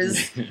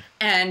stars,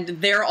 and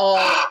they're all,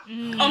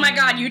 oh my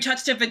god, you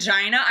touched a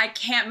vagina? I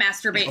can't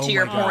masturbate to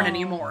your my porn God.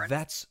 anymore.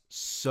 That's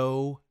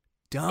so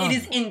dumb. It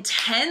is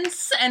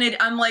intense, and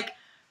I'm like,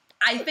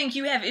 I think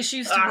you have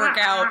issues to work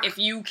out if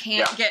you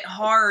can't get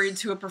hard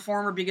to a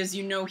performer because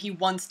you know he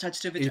once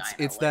touched a vagina.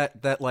 It's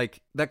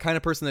Like, that kind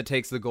of person that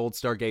takes the gold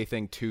star gay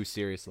thing too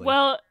seriously.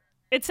 Well,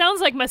 it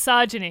sounds like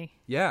misogyny.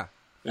 yeah.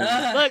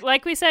 Look,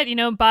 like we said,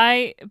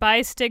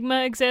 bi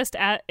stigma exists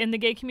in the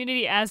gay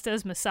community, as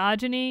does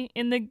misogyny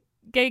in the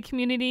gay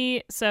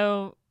community.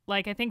 So,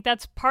 like, I think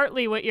that's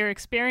partly what you're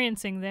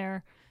experiencing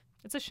there.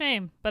 It's a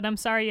shame, but I'm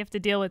sorry you have to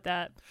deal with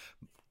that.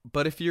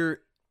 But if you're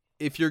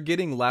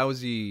getting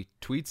lousy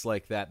tweets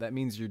like that, that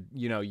means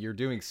you're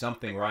doing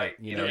something right.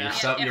 You know,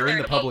 Yeah. you're in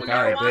the public you're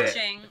eye a bit.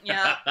 watching.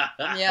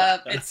 Yeah,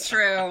 it's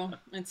true.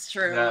 It's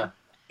true. Yeah.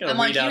 Gotta I'm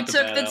like, weed you out the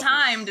took bad the apples.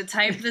 time to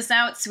type this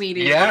out,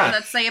 sweetie. Yeah. What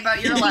does that say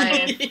about your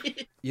life?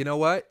 You know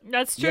what?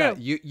 That's true.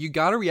 Yeah, you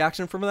got a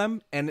reaction from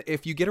them, and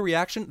if you get a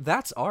reaction,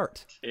 that's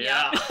art.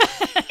 Yeah.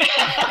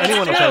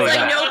 Anyone will tell you It's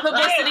that. like no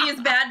publicity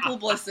is bad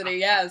publicity.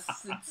 Yes,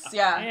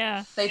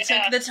 Yeah, They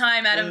took the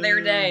time out of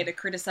their day to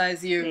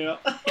criticize you. Yeah.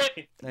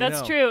 I that's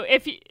know. true.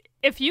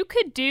 If you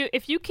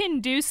can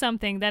do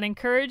something that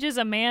encourages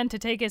a man to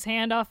take his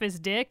hand off his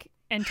dick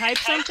and type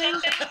something,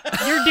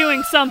 you're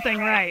doing something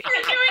right.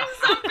 You're doing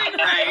something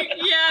right.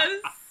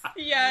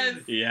 Yes.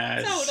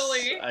 Yes.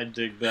 Totally. I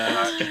dig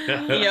that.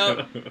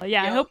 Yep.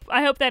 Yeah, Yep.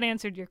 I hope that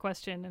answered your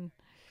question. And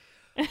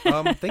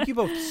Thank you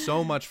both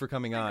so much for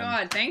coming on.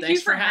 God, thank Thanks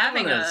you for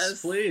having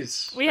us.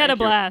 Please. we had a Thank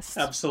you. blast.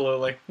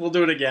 Absolutely. We'll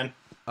do it again.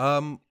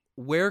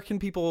 Where can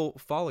people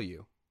follow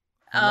you?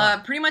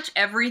 Pretty much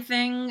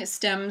everything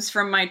stems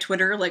from my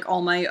Twitter. Like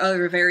all my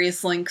other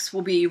various links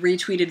will be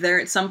retweeted there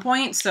at some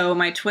point. So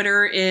my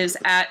Twitter is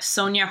at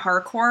Sonia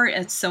Harcourt.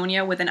 It's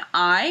Sonia with an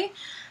I,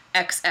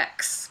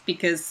 XX,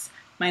 because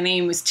my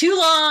name was too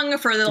long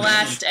for the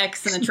last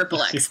X and a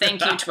triple X.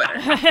 Thank you,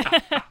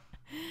 Twitter.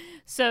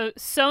 So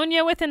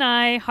Sonia with an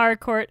I,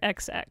 Harcourt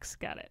XX.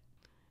 Got it.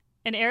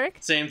 And Eric?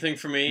 Same thing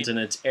for me. And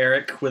it's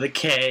Eric with a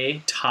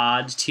K,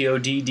 Todd,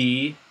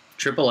 TODD,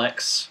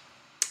 XXX.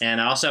 And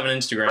I also have an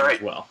Instagram Right.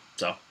 as well.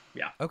 So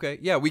Yeah. Okay,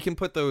 yeah, we can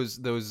put those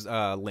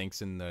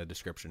links in the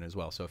description as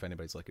well. So if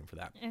anybody's looking for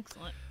that.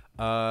 Excellent.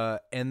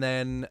 And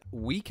then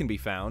we can be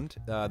found,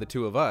 the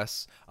two of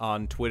us,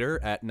 on Twitter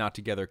at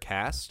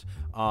NotTogetherCast,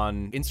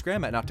 on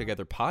Instagram at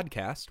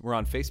NotTogetherPodcast. We're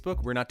on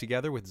Facebook, We're Not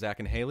Together with Zach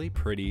and Haley,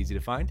 pretty easy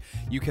to find.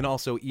 You can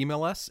also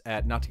email us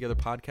at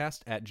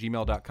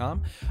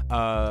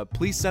nottogetherpodcast@gmail.com.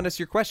 Please send us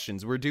your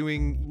questions. We're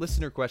doing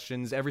listener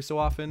questions every so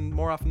often,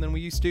 more often than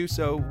we used to,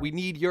 so we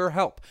need your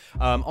help.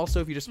 Also,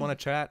 if you just want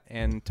to chat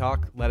and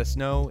talk, let us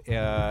know.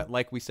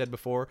 Like we said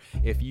before,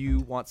 if you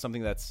want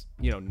something that's,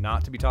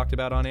 not to be talked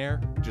about on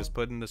air, just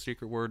put in the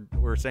secret word.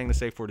 We're saying the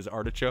safe word is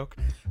artichoke.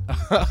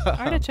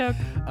 Artichoke.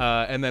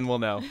 And then we'll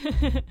know.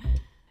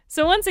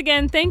 So once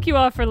again, thank you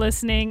all for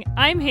listening.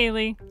 I'm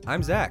Haley.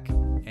 I'm Zach.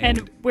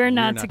 And we're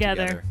not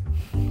together.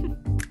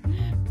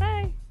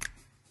 Bye.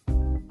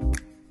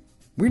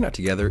 We're Not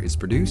Together is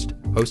produced,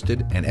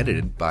 hosted, and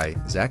edited by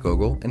Zach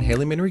Ogle and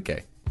Haley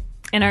Manrique.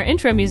 And our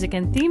intro music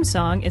and theme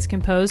song is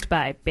composed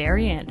by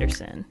Barry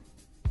Anderson.